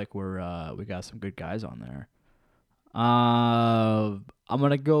 I feel like we got some good guys on there. I'm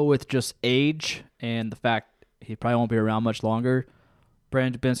gonna go with just age and the fact he probably won't be around much longer.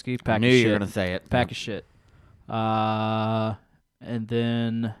 Brandon Dubinsky, I pack knew your you were shit. going to say it. Pack your shit. And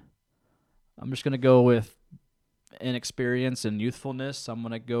then I'm just gonna go with inexperience and youthfulness. I'm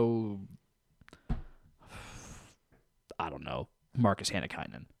gonna go. I don't know, Marcus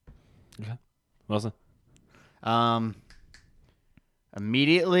Hannikainen. Wilson?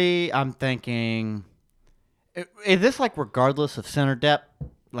 Immediately, I'm thinking, is this like regardless of center depth?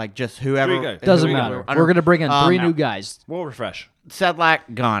 Like just whoever? 3 guys. Doesn't we got? matter. I don't- We're gonna bring in 3 no. new guys. We'll refresh.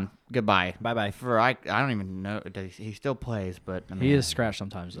 Sedlak, gone. Goodbye. Bye-bye. For I don't even know. He still plays, but I mean, He is scratched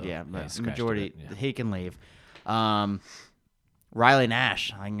sometimes though. Yeah, but he's the scratched a majority, bit, yeah. he can leave. Riley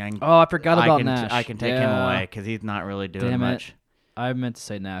Nash. Oh, I forgot about can, Nash. I can take him Yeah. away because he's not really doing Damn much. it. I meant to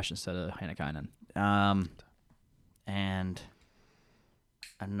say Nash instead of Hannikainen. And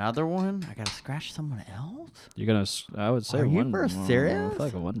another one. I gotta scratch someone else. You're gonna. I would say Are you Winberg. for serious? I feel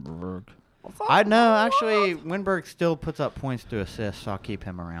like a Winberg. I know. Actually, Winberg still puts up points to assist, so I'll keep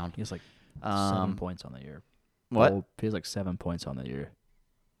him around. He has like 7 Um, points on the year. what? Oh, he has like 7 points on the year.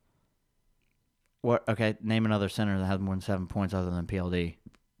 What? Okay, name another center that has more than 7 points other than PLD.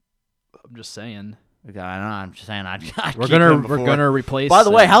 I'm just saying. I know. I'm just saying. I'd We're keep him before. gonna replace. By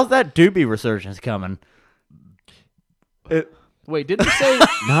the way, how's that Doobie resurgence coming? Wait, didn't you say?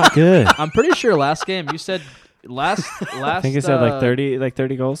 Not good. I'm pretty sure last game you said last. I think it said like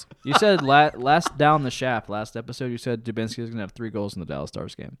 30 goals. You said last down the shaft last episode. You said Dubinsky was gonna have 3 goals in the Dallas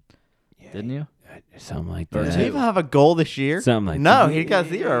Stars game. Didn't you? Something like Or Does that. he even have a goal this year? Something like no, that. he got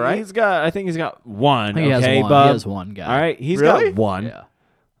 0, right? I think he's got 1. I think he has okay, one. bub? He has one guy. All right, he's Really? got 1. Yeah.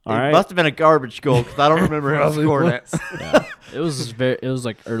 All It right. must have been a garbage goal because I don't remember him scoring it. It was It was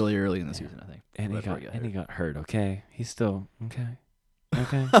like early in the season, I think. And Before he he got hurt. Okay, he's still okay.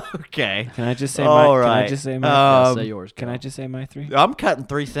 Okay. Okay. Can I just say All my? Can I right. just say my? Yeah, say yours. Can go. I just say my 3? I'm cutting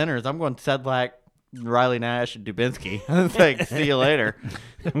 3 centers. I'm going Sedlak, Riley Nash, and Dubinsky. It's like, see you later.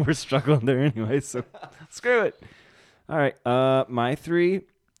 We're struggling there anyway, so screw it. All right. My 3: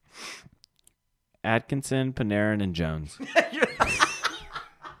 Atkinson, Panarin, and Jones.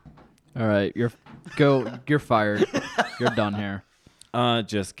 All right, you're fired. You're done here.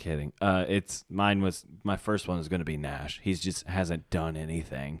 Just kidding. My first one was going to be Nash. He's just hasn't done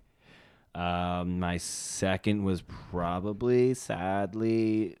anything. My second was probably,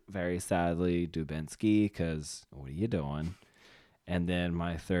 very sadly, Dubinsky, because what are you doing? And then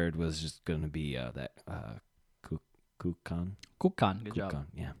my third was just going to be that Kukan. Kukan, good job. Kukan,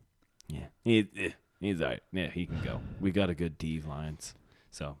 yeah. He's all right. Yeah, he can go. We got a good D lines.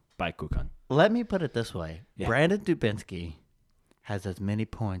 So, bye, Kukan. Let me put it this way. Yeah. Brandon Dubinsky has as many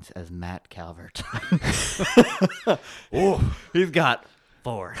points as Matt Calvert. He's got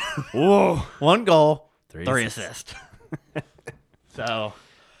 4. Whoa. 1 goal, Three 3 assists. assists. So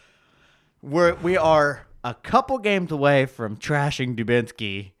we are a couple games away from trashing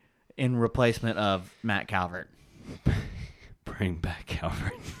Dubinsky in replacement of Matt Calvert. Bring back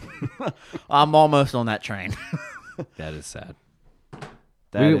Calvert. I'm almost on that train. That is sad.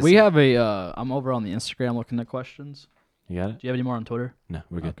 We have a. I'm over on the Instagram looking at questions. You got it? Do you have any more on Twitter? No,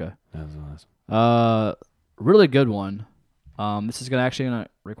 we're good. Okay. That was the last one. Really good one. This is gonna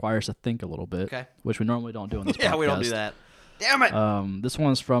require us to think a little bit, Okay. which we normally don't do on this podcast. Yeah, we don't do that. Damn it. This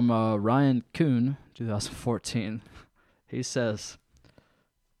one's from Ryan Kuhn, 2014. He says,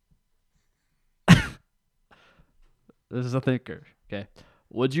 "This is a thinker." Okay,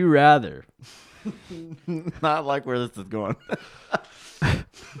 would you rather? Not like where this is going.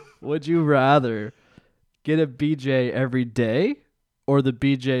 Would you rather get a BJ every day, or the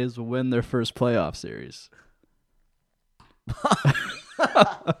BJs win their first playoff series?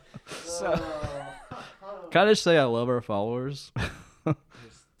 Can I just say I love our followers?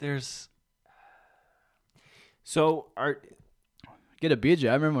 There's. So are Get a BJ.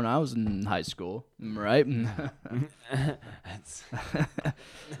 I remember when I was in high school, right?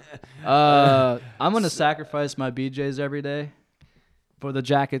 I'm gonna sacrifice my BJs every day for the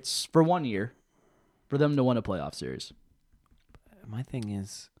Jackets for 1 year, for them to win a playoff series. my thing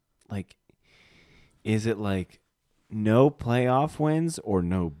is like, is it like no playoff wins or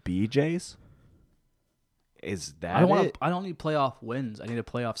no BJs? Is that I don't need playoff wins. I need a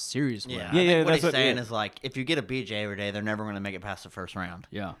playoff series win. Yeah, Yeah, I yeah, think what that's he's what- saying yeah. is like, if you get a BJ every day, they're never going to make it past the first round.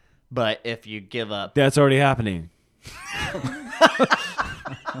 Yeah. But if you give up, That's already happening.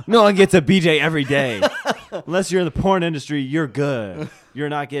 No one gets a BJ every day. Unless you're in the porn industry, you're good. You're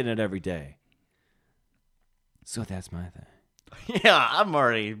not getting it every day. So that's my thing. yeah, I'm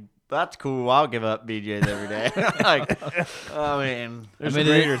already. That's cool. I'll give up BJs every day. Like, I mean,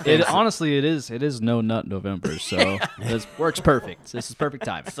 Honestly, it is no nut November, so this works perfect. This is perfect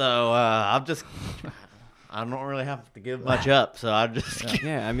time. so I'm just. I don't really have to give much up, so I just.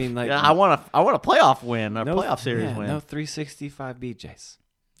 Yeah, I mean, like, Yeah, I want a playoff win, a playoff series yeah, win. no 365 BJs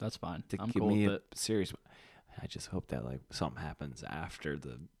That's fine. to I'm give cool me with a it. series. I just hope that like something happens after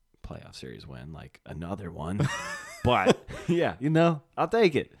the playoff series win, like another one. But yeah, I'll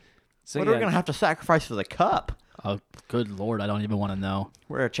take it. So what are we gonna have to sacrifice for the cup? Oh, good Lord, I don't even want to know.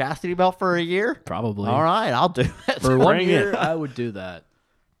 Wear a chastity belt for a year? Probably. All right, I'll do it. For 1 Bring year, it. I would do that,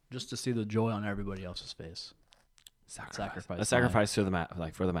 just to see the joy on everybody else's face. Sacrifice. A sacrifice to the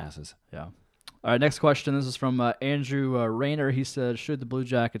for the masses. Yeah. All right, next question. This is from Andrew Rayner. He said, should the Blue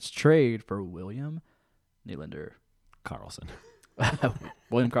Jackets trade for William Nylander? Carlson.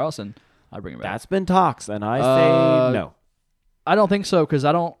 William Carlson. I'll bring it back. That's been talks, and I say no. I don't think so, because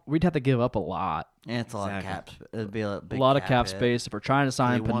we'd have to give up a lot. Yeah, it's a lot of caps. It'd be a big A lot of cap hit. space if we're trying to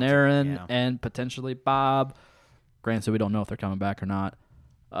sign He wants it, Panarin yeah. and potentially Bob. Granted, we don't know if they're coming back or not.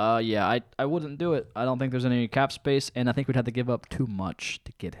 Yeah, I wouldn't do it. I don't think there's any cap space, and I think we'd have to give up too much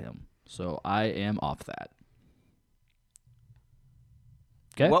to get him. So I am off that.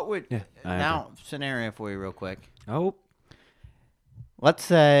 Okay. What would I now scenario for you real quick? Oh, Let's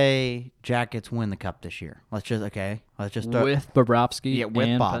say Jackets win the cup this year. Let's just throw, With Bobrovsky with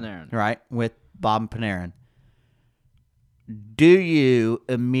and Bob, Panarin. right? With Bob and Panarin. Do you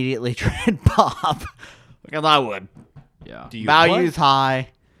immediately trade Bob? Because I would. Yeah. Value's high.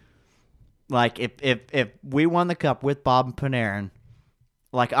 Like if we won the cup with Bob and Panarin,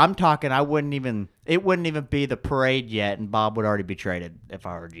 like I'm talking, it wouldn't even be the parade yet, and Bob would already be traded if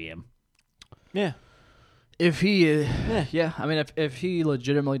I were GM. yeah. If he, yeah, I mean, if he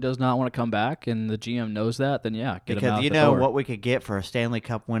legitimately does not want to come back, and the GM knows that, then yeah, get him out Because you the know door. what we could get for a Stanley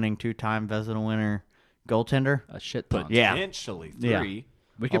Cup winning 2-time Vezina winner goaltender? A shit ton. Yeah. Potentially Yeah. 3.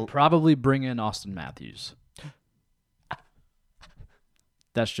 We could probably bring in Austin Matthews.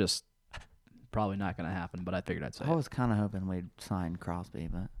 That's just probably not going to happen, but I figured I'd say I it. was kind of hoping we'd sign Crosby,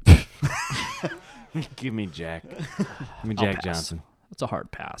 but Give me Jack. Give me I'll Jack pass. Johnson. It's a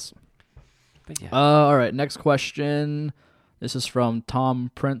hard pass. But yeah. All right, next question. This is from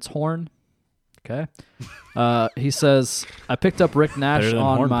Tom Prince-Horn. Okay. He says, I picked up Rick Nash Better than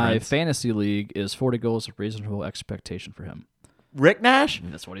on Horn my Prince. fantasy league. Is 40 goals a reasonable expectation for him? Rick Nash,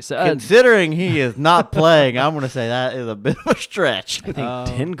 That's what he said. considering he is not playing, I'm going to say that is a bit of a stretch. I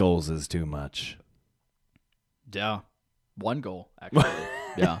think 10 goals is too much. Yeah. 1 goal, actually.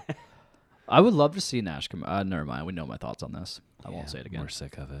 Yeah. I would love to see Nash come. Never mind. We know my thoughts on this. I won't say it again. We're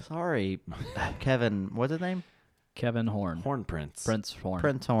sick of it. Sorry, Kevin. What's his name? Kevin Horn. Horn Prince. Prince Horn.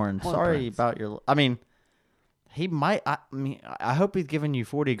 Prince Horn. Horn Sorry Prince. about your. I mean, he might. I hope he's giving you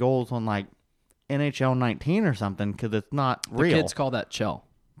 40 goals on like NHL 19 or something because it's not The real. kids call that chell.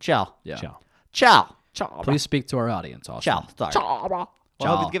 Chow. Yeah. Ciao. Chow. Please speak to our audience, Austin. Chow. Sorry. Well, I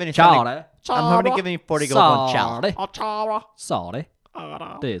Ciao. hope he's giving you Ciao, 70 eh? I'm hoping to give you 40 goals on chow. Sorry.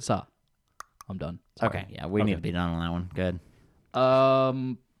 Dude, stop. I'm done. Sorry. Okay, yeah, we need to be done on that one. Good.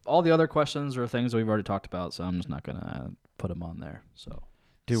 All the other questions are things we've already talked about, so I'm just not gonna put them on there. So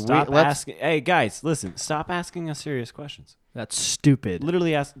Dude, Stop asking. Hey, guys, listen. Stop asking us serious questions. that's stupid.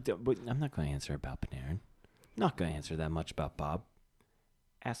 Literally ask. I'm not going to answer about Panarin. I'm not going to answer that much about Bob.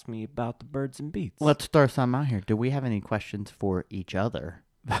 Ask me about the birds and beats. Let's throw some out here. Do we have any questions for each other?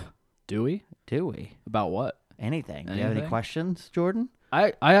 Do we? Do we? About what? Anything? Do you have any Anything? questions, Jordan?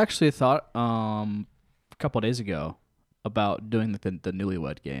 I actually thought a couple of days ago about doing the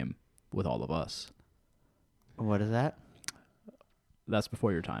newlywed game with all of us. What is that? That's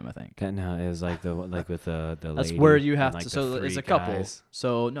before your time, I think. No, it was like with the That's lady where you and, have like, to. the So it's three a couple. guys.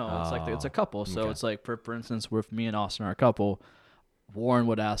 So no, it's like it's a couple. So okay. it's like for instance, with me and Austin are a couple. Warren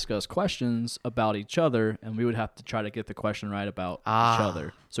would ask us questions about each other, and we would have to try to get the question right about each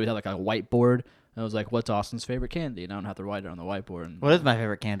other. So we'd have like a whiteboard, and it was like, "What's Austin's favorite candy?" And I don't have to write it on the whiteboard. And, What is my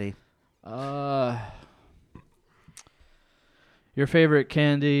favorite candy? Your favorite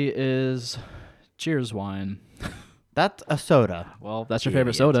candy is Cheers wine. That's a soda. Well, that's your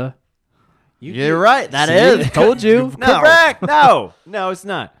favorite soda. You're right. That is. Told you. No. Correct. No, it's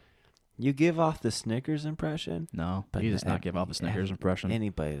not. You give off the Snickers impression. No, But you does not give off a Snickers impression.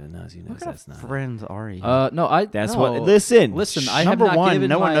 Anybody that knows you knows What kind that's of not. friends are you? No, I. That's no. what. Listen. I have Number not one, given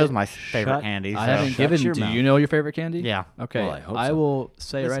no one my- knows my favorite Shut- candy. I so- haven't Shut given. your Do mouth. you know your favorite candy? Yeah. Okay. Well, I hope so. will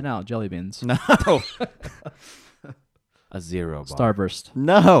say it right now. Jelly beans. No. A zero bar. Starburst.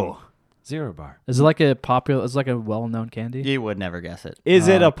 No. Zero bar. Is it like a popular? Is it like a well-known candy? You would never guess it. Is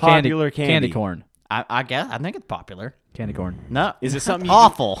it a popular candy? Candy corn. I guess. I think it's popular. Candy corn. No. Is it something you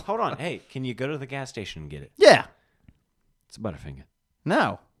awful? Hold on. Hey, can you go to the gas station and get it? Yeah. It's a Butterfinger.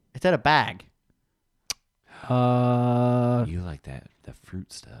 No. It's in a bag. You like that the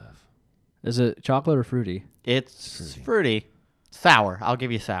fruit stuff? Is it chocolate or fruity? It's fruity. Sour. I'll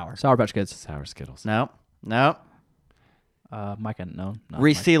give you sour. Sour Patch Kids. Sour Skittles. No. No. Micah, no. Not Micah.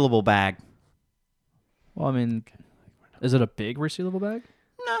 Resealable bag. Well, I mean, is it a big resealable bag?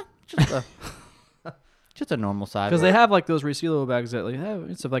 No. Just a. Just a normal size. Because they have like those resealable bags that like have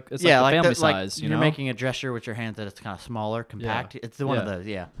it's like it's yeah, like the family like size. You you're know. making a gesture with your hands that it's kind of smaller, compact. It's the one of Yeah. those.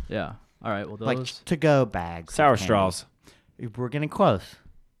 Yeah. Yeah. All right. Well, those. Like to-go bags. of Sour candy. straws. We're getting close.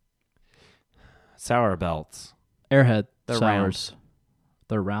 Sour belts. Airhead They're sours.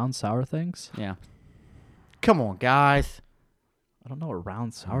 They're round sour things. Yeah. Come on, guys. I don't know what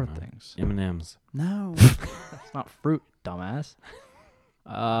round sour things. M&M's. No. It's not fruit, dumbass.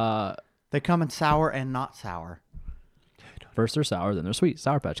 They come in sour and not sour. First they're sour, then they're sweet.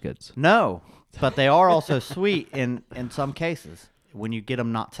 Sour Patch Kids. No, but they are also sweet in some cases when you get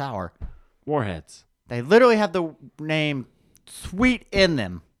them not sour. Warheads. They literally have the name sweet in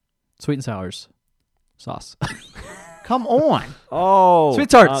them. Sweet and sours. Sauce. Come on. Oh. Sweet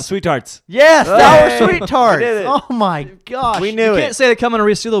tarts. Sweet tarts. Yes, Hey, sour sweet tarts. we did it. Oh my gosh. We You knew can't it. say they come in a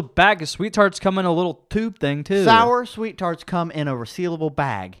resealable bag. 'Cause Sweet Tarts come in a little tube thing too. Sour sweet tarts come in a resealable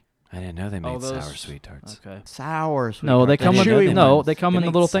bag. I didn't know they made those- sour sweet tarts. Okay. Sour sweet No, tarts. they come in. chewy No, ones. they come They in the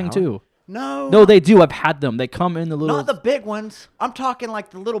make little thing sour? too. No. No, they do. I've had them. They come in the little. Not the big ones. I'm talking like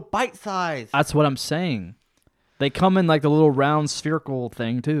the little bite size. That's what I'm saying. They come in like the little round spherical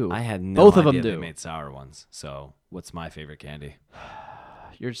thing too. I had no Both of idea them they do. made sour ones. So, what's my favorite candy?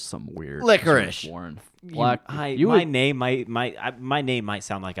 You're just some weird Licorice. Warren. Black. my would- name might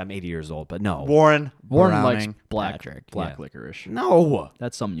sound like I'm 80 years old, but no. Warren Warren likes Browning black Patrick. black Yeah. licorice. No.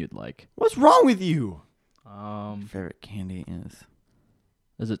 That's something you'd like. What's wrong with you? Favorite candy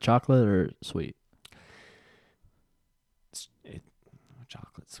Is it chocolate or sweet?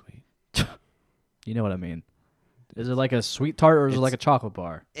 Chocolate sweet. You know what I mean. Is it like a sweet tart or is it like a chocolate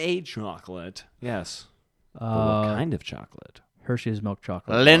bar? A chocolate. Yes. But what kind of chocolate? Hershey's milk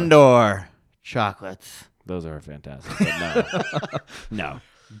chocolate. bar. Lindor chocolates. Those are fantastic. But no.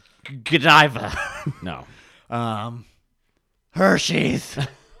 Godiva. No. Hershey's.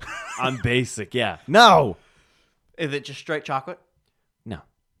 I'm basic, yeah. No. Is it just straight chocolate? No.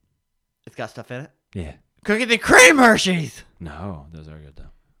 It's got stuff in it? Yeah. Cookies and cream Hershey's. No, those are good though.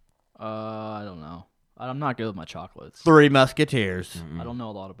 I don't know. I'm not good with my chocolates. Three Musketeers. I don't know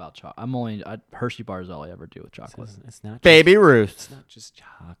a lot about chocolate. Hershey bar is all I ever do with chocolate. It's not just, Baby Ruth. It's not just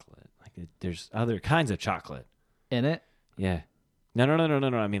chocolate. Like there's other kinds of chocolate. In it? Yeah. No.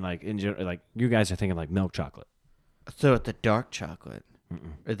 I mean, like in general, like you guys are thinking like milk chocolate. So it's a dark chocolate.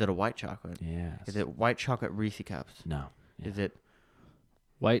 Is it a white chocolate? Yeah. Is it white chocolate Reese cups? No. Is it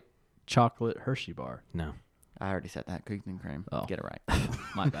White chocolate Hershey bar. No. I already said that. Cookies and cream. Oh. Get it right.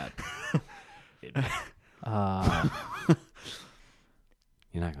 My bad. You're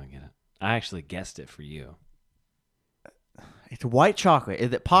not going to get it. I actually guessed it for you. It's white chocolate.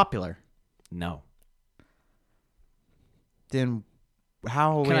 Is it popular? No. Then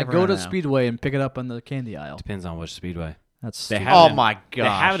how will Can we I ever go to know? Speedway and pick it up on the candy aisle? Depends on which speedway. That's They stupid. have Oh it in- my They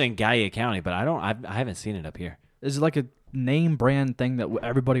have gosh. it in Gallia County, but I haven't seen it up here. Is it like a name brand thing that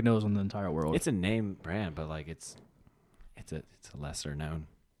everybody knows in the entire world? It's a name brand, but like it's a lesser known.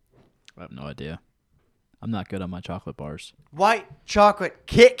 I have no idea. I'm not good on my chocolate bars. White chocolate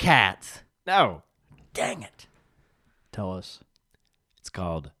Kit Kats. No. Dang it. Tell us. It's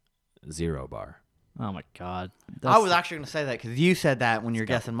called Zero Bar. Oh my God. I was actually going to say that because you said that when you're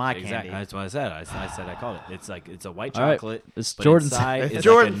guessing my Exactly. candy. That's what I said. I said I called it. It's a white All right. chocolate. It's but Jordan's- inside It's is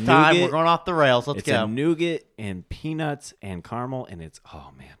Jordan's like a time. nougat. We're going off the rails. Let's It's go. a nougat and peanuts and caramel, and it's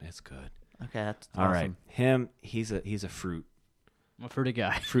it's good. Okay, that's All right, awesome. him. He's a fruit I'm a fruity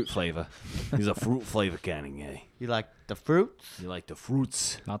guy. fruit flavor. He's a fruit flavor kind of guy. You like the fruits? You like the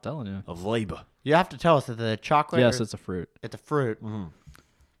fruits Not telling you. of labor. You have to tell us, is it a chocolate? Yes, or it's a fruit. it's a fruit. Mm-hmm.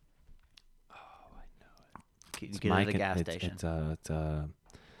 You get it at the gas It's station.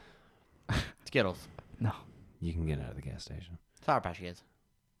 Skittles. No. you can get it at the gas station. Sour Patch Kids.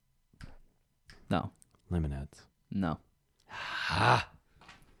 No. Lemonades. No.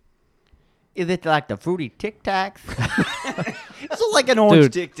 Is it like the fruity Tic Tacs? It's like an orange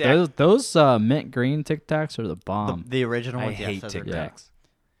Dude, Tic Tac. those mint green Tic Tacs are the bomb. The original I ones. yes, hate those Tic are- Tacs.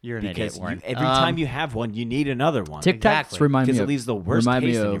 You're an Because idiot, Warren. every time you have one, you need another one. Tic Tacs Exactly. remind me Because it of leaves the worst remind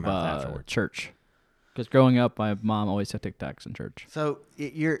me taste in of your mouth afterward. church. Because growing up, my mom always had Tic Tacs in church. So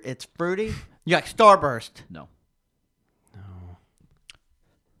it's fruity. You like Starburst, No.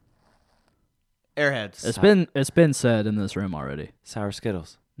 Airheads, It's been said in this room already. Sour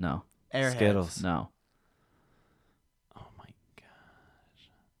Skittles. No. Airheads. Skittles. No. Oh my god.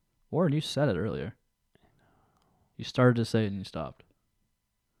 Warren, you said it earlier. You started to say it and you stopped.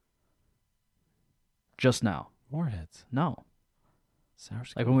 Just now. Warheads. No. Sour Like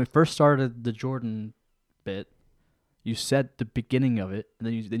Skittles. when we first started the Jordan bit, you said the beginning of it, and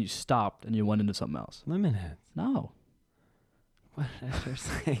then you stopped and you went into something else. Lemonheads. No. What did I just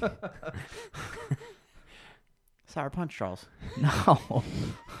say? Sour Punch Straws. No.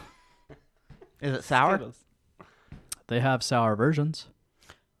 Is it sour? They have sour versions.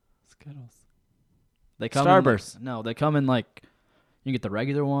 Skittles. They come Starburst. They come in like you can get the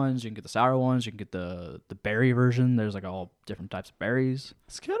regular ones, you can get the sour ones, you can get the berry version. There's like all different types of berries.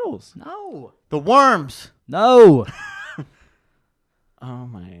 Skittles. No. The worms. No. Oh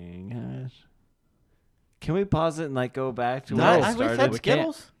my gosh. Can we pause it and like go back to No, where it we started? said We can't.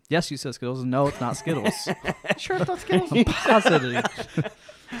 Skittles. Yes, you said Skittles. No, it's not Skittles. Sure, it's not Skittles. I'm positive.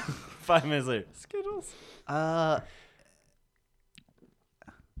 5 minutes later. Skittles.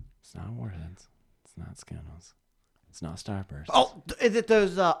 It's not Warheads. It's not Skittles. It's not Starburst. Oh, is it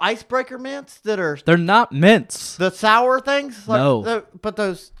those icebreaker mints that are They're not mints. the sour things? No. But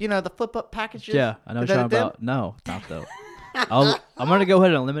those, the flip up packages. Yeah, I know Is what you're that talking them? about. No, not though. I'm gonna go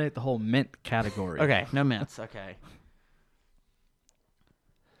ahead and eliminate the whole mint category. Okay, no mints. Okay.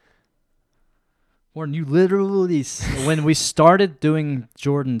 Warren, you literally, when we started doing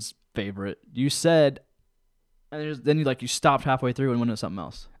Jordan's favorite, you said, and then you stopped halfway through and went into something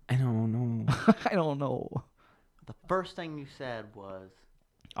else. I don't know. I don't know. The first thing you said was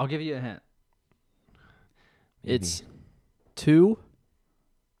I'll give you a hint. Maybe. It's 2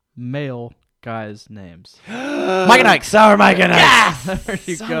 male guys' names. Mike and Ike. Sour Mike and Ike. There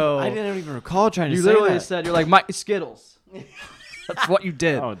you go. I didn't even recall trying to You say literally that. said, you're like, Mike Skittles. That's what you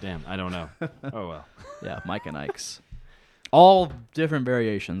did. Oh damn! I don't know. Oh well. Yeah, Mike and Ike's. All different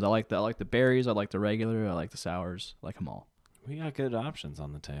variations. I like the berries. I like the regular. I like the sours. I like them all. We got good options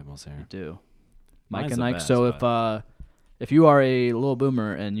on the tables here. Do Mike Mine's and the Ike. best, So if you are a little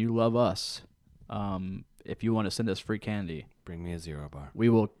boomer and you love us, if you want to send us free candy, Bring me a Zero Bar we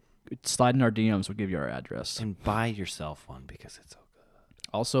will slide in our DMs. We'll give you our address. and buy yourself one because it's so good.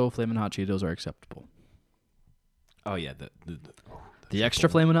 Also, Flamin' Hot Cheetos are acceptable. Oh yeah, The extra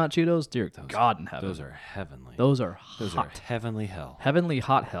Flamin' Hot Cheetos, dear God in heaven, Those are heavenly. those are Those hot. are heavenly hell. Heavenly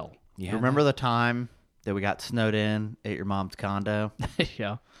hot hell. You You had remember the time that we got snowed in at your mom's condo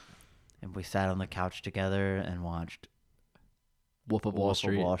Yeah. and we sat on the couch together and watched Wolf of Wall Wolf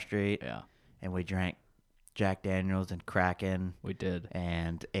Street. of Wall Street Yeah, and we drank Jack Daniels and Kraken we did.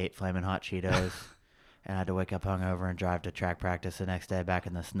 and ate Flamin' Hot Cheetos and I had to wake up hungover and drive to track practice the next day back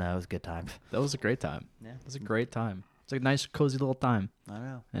in the snow. It was good times. That was a great time. Yeah. It was a great time. It's a nice, cozy little time. I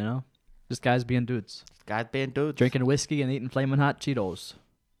know. You know, just guys being dudes, Guys being dudes. drinking whiskey and eating Flamin' Hot Cheetos.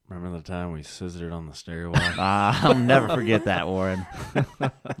 Remember the time we scissored on the stairwell? I'll never forget that, Warren.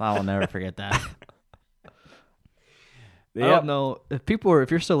 I will never forget that. I don't know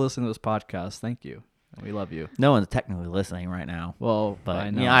if you're still listening to this podcast, thank you. We love you. No one's technically listening right now. Well, But I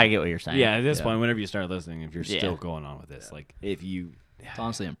know. yeah, I get what you're saying. Yeah, at this point, whenever you start listening, if you're Yeah. still going on with this, like if you It's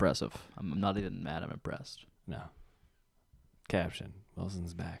honestly impressive. I'm not even mad. I'm impressed. no caption,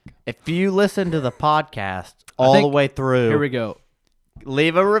 Wilson's back. If you listen to the podcast all the think- way through, Here we go.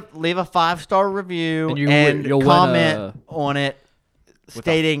 leave a 5-star review And and, you'll win comment on it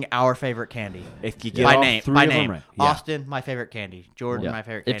stating our favorite candy. If you get By all name. three By of them name. right, yeah. Austin, my favorite candy. Jordan, Yeah. my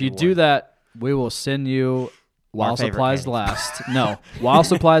favorite candy. If you do Warren. that, we will send you while favorite supplies candies. last. No, while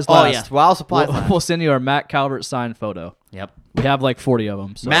supplies Oh, last. yes, while supplies we'll, last. we'll send you our Matt Calvert signed photo. Yep. We have like 40 of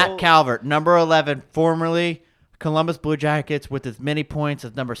them. So. Matt Calvert, number 11, formerly Columbus Blue Jackets with as many points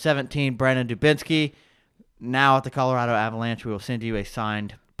as number 17, Brandon Dubinsky. Now at the Colorado Avalanche, we will send you a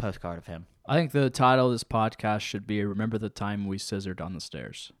signed postcard of him. I think the title of this podcast should be "Remember the Time We Scissored on the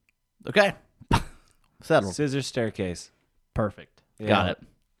Stairs." Okay. Settled. Scissor staircase. Perfect. Yeah. Got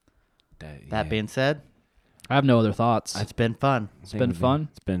it. That being said, I have no other thoughts. it's been fun. It's been fun.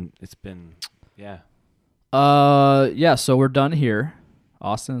 It's been yeah. Yeah. So we're done here.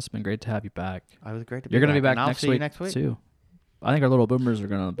 Austin, it's been great to have you back. I was great to be You're gonna be back. back And I'll next see week, you next week. too. I think our little boomers are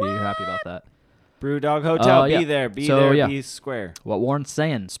gonna be happy about that. Brewdog Hotel, yeah. be there, be So, there, yeah. be square. What Warren's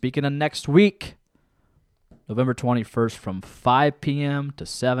saying. Speaking of next week, November 21st from 5 p.m. to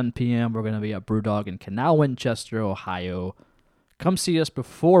 7 p.m., we're going to be at Brewdog in Canal Winchester, Ohio. Come see us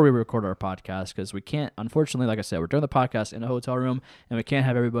before we record our podcast because we can't, unfortunately, like I said, we're doing the podcast in a hotel room, and we can't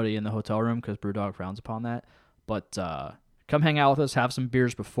have everybody in the hotel room because Brewdog frowns upon that. But come hang out with us, have some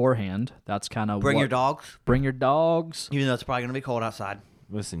beers beforehand. That's kind of Bring your dogs, Bring your dogs. even though it's probably going to be cold outside.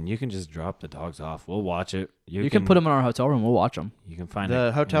 Listen, you can just drop the dogs off. We'll watch it. You can put them in our hotel room. We'll watch them. You can find The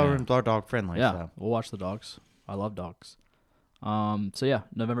it. hotel yeah. rooms are dog friendly. Yeah, So. we'll watch the dogs. I love dogs. So yeah,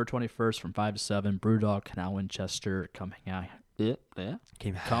 November 21st from 5 to 7, Brewdog, Canal Winchester. Come hang out.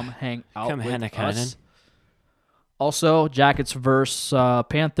 Come hang out Come with hang out. us. Also, Jackets versus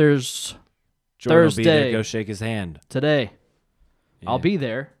Panthers Jordan will be there. Thursday. Go shake his hand. today. I'll Yeah. be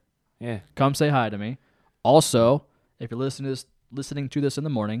there. Yeah. Come say hi to me. Also, if you're listening to this in the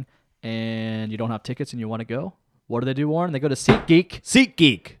morning and you don't have tickets and you want to go, what do? Warren? They go to SeatGeek.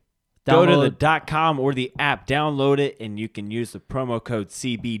 SeatGeek. Go to Download- the .com or the app, download it, and you can use the promo code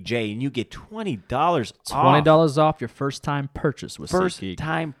CBJ, and you get $20 off. $20 off your first time purchase with First SeatGeek.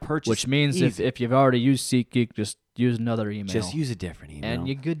 time purchase. Which means if you've already used SeatGeek, just use another email. just use a different email. and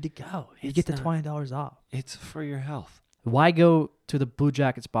you're good to go. You It's get the not- $20 off. it's for your health. Why go to the Blue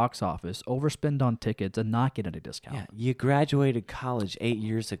Jackets box office, overspend on tickets, and not get any discount? Yeah, you graduated college 8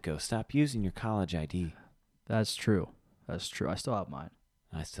 years ago. Stop using your college ID. That's true. That's true. I still have mine.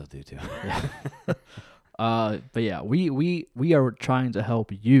 I still do too. But yeah, we are trying to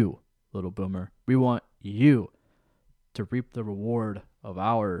help you, little boomer. We want you to reap the reward of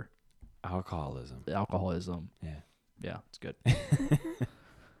our Alcoholism. alcoholism. Yeah. Yeah, it's good.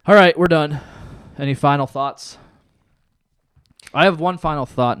 All right, we're done. Any final thoughts? I have one final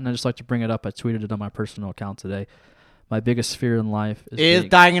thought, and I just like to bring it up. I tweeted it on my personal account today. My biggest fear in life is being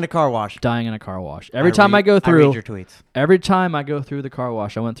dying in a car wash. dying in a car wash. Every time I go I through, read your tweets. every time I go through the car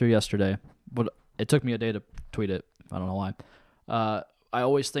wash, I went through yesterday, but it took me a day to tweet it. I don't know why. I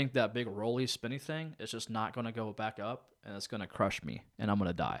always think that big rolly spinny thing is just not going to go back up, and it's going to crush me, and I'm going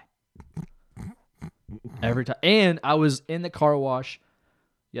to die. Every time. And I was in the car wash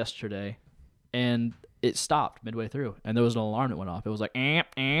yesterday, and it stopped midway through, and there was an alarm that went off. It was like amp,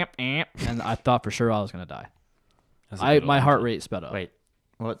 amp, amp, and I thought for sure I was going to die. My heart rate sped up. Wait,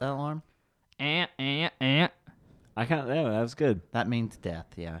 what that alarm? Amp, amp, amp. I kind of, yeah, that was good. That means death.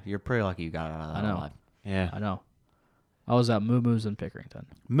 Yeah, you're pretty lucky you got out of that I know. alive. Yeah. I know. I was at Moo Moo's in Pickerington.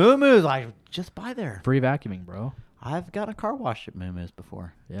 Moo Moo's, I just by there. Free vacuuming, bro. I've gotten a car wash at Moo Moo's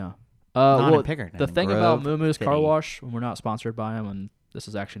before. Yeah. Not in Well, Pickerington, the in thing about Grove Moo Moo's Car City. Wash, when we're not sponsored by them, and this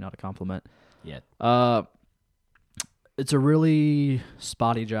is actually not a compliment, Yet. it's a really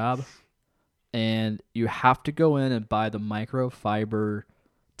spotty job, and you have to go in and buy the microfiber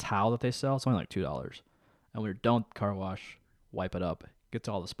towel that they sell. It's only like $2. And when you're done with the car wash, wipe it up. Gets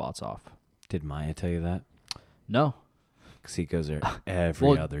all the spots off. Did Maya tell you that? No. Because he goes there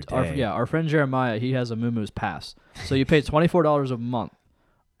every other day. Our friend Jeremiah, he has a Moo Moo's pass. So you pay $24 a month,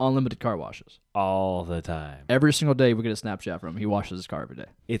 unlimited car washes. All the time. Every single day we get a Snapchat from him. He washes his car every day.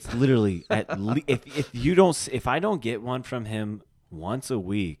 It's literally if I don't get one from him once a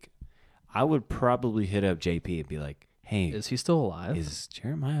week, I would probably hit up JP and be like, "Hey, Is he still alive? is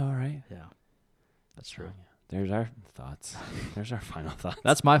Jeremiah all right?" Yeah. That's true. There's our thoughts. There's our final thoughts.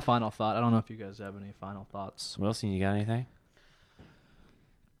 That's my final thought. I don't know if you guys have any final thoughts. Wilson, you got anything?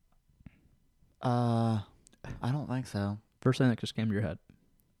 I don't think so. First thing that just came to your head.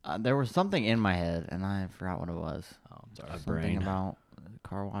 There was something in my head, and I forgot what it was. Oh, I'm sorry. Something brain. about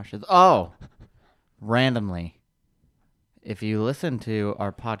car washes. Oh, randomly. If you listen to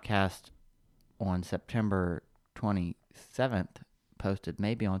our podcast on September 27th, posted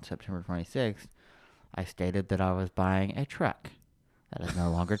maybe on September 26th, I stated that I was buying a truck. That is no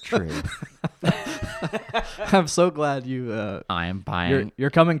longer true. I'm so glad you. I am buying You're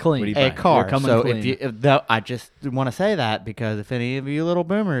coming clean. What are you a buying? car. You're coming So clean. I just want to say that because if any of you little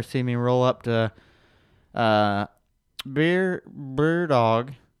boomers see me roll up to Beer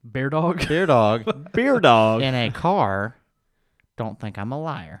Dog Bear dog. Beer Dog Beer dog. in a car, don't think I'm a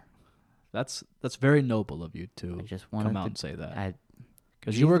liar. That's very noble of you to I just wanted come out to and say that. I,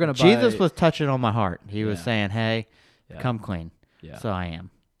 Because you were gonna buy. Jesus was touching on my heart. He was Yeah. saying, "Hey, Yeah. come clean." Yeah. So I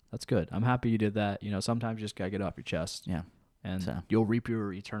am. That's good. I'm happy you did that. You know, sometimes you just gotta get off your chest. Yeah. And So. you'll reap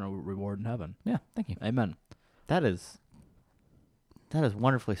your eternal reward in heaven. Yeah. Thank you. Amen. That is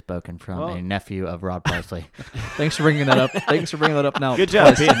wonderfully spoken from Well- a nephew of Rod Presley. Thanks for bringing that up. Thanks for bringing that up now. Good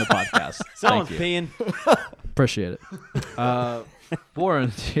job, twice in the podcast. Someone's Thank you. peeing. Appreciate it.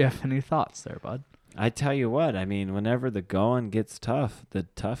 Warren, do you have any thoughts there, bud? I tell you what, I mean, whenever the going gets tough, the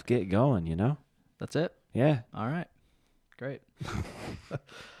tough get going, you know? That's it? Yeah. All right. Great. All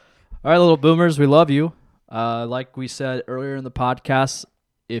right, little boomers, we love you. Like we said earlier in the podcast,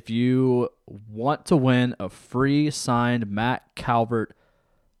 if you want to win a free signed Matt Calvert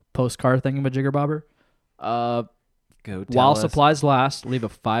postcard thingamajiggerbobber, Go tell while us. supplies last, leave a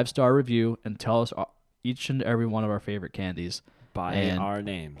 5-star review and tell us each and every one of our favorite candies. by and our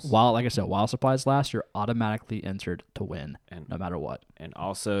names. Like I said, while supplies last, you're automatically entered to win, And- no matter what. And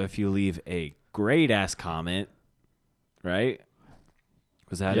also, if you leave a great ass comment, right?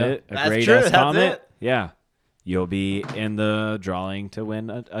 Was that Yeah. it? A That's great true, ass that's comment? it. Yeah. You'll be in the drawing to win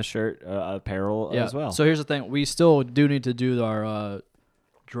a shirt, apparel as well. So here's the thing: we still do need to do our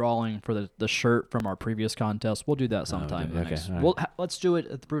drawing for the shirt from our previous contest. We'll do that sometime. okay, next- all right. We'll let's do it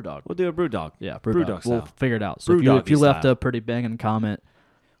at the Brewdog. we'll do a brew dog. Yeah, Brew Brewdog. Dog We'll style. figure it out. So Brew if you Doggy left style. a pretty banging comment,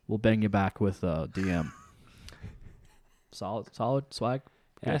 we'll bang you back with DM. Solid swag.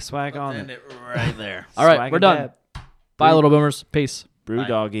 Yeah, swag on it. right there. All right, Swag we're and done. dab. Bye, little boomers. Peace. Brew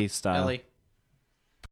doggy style. Ellie.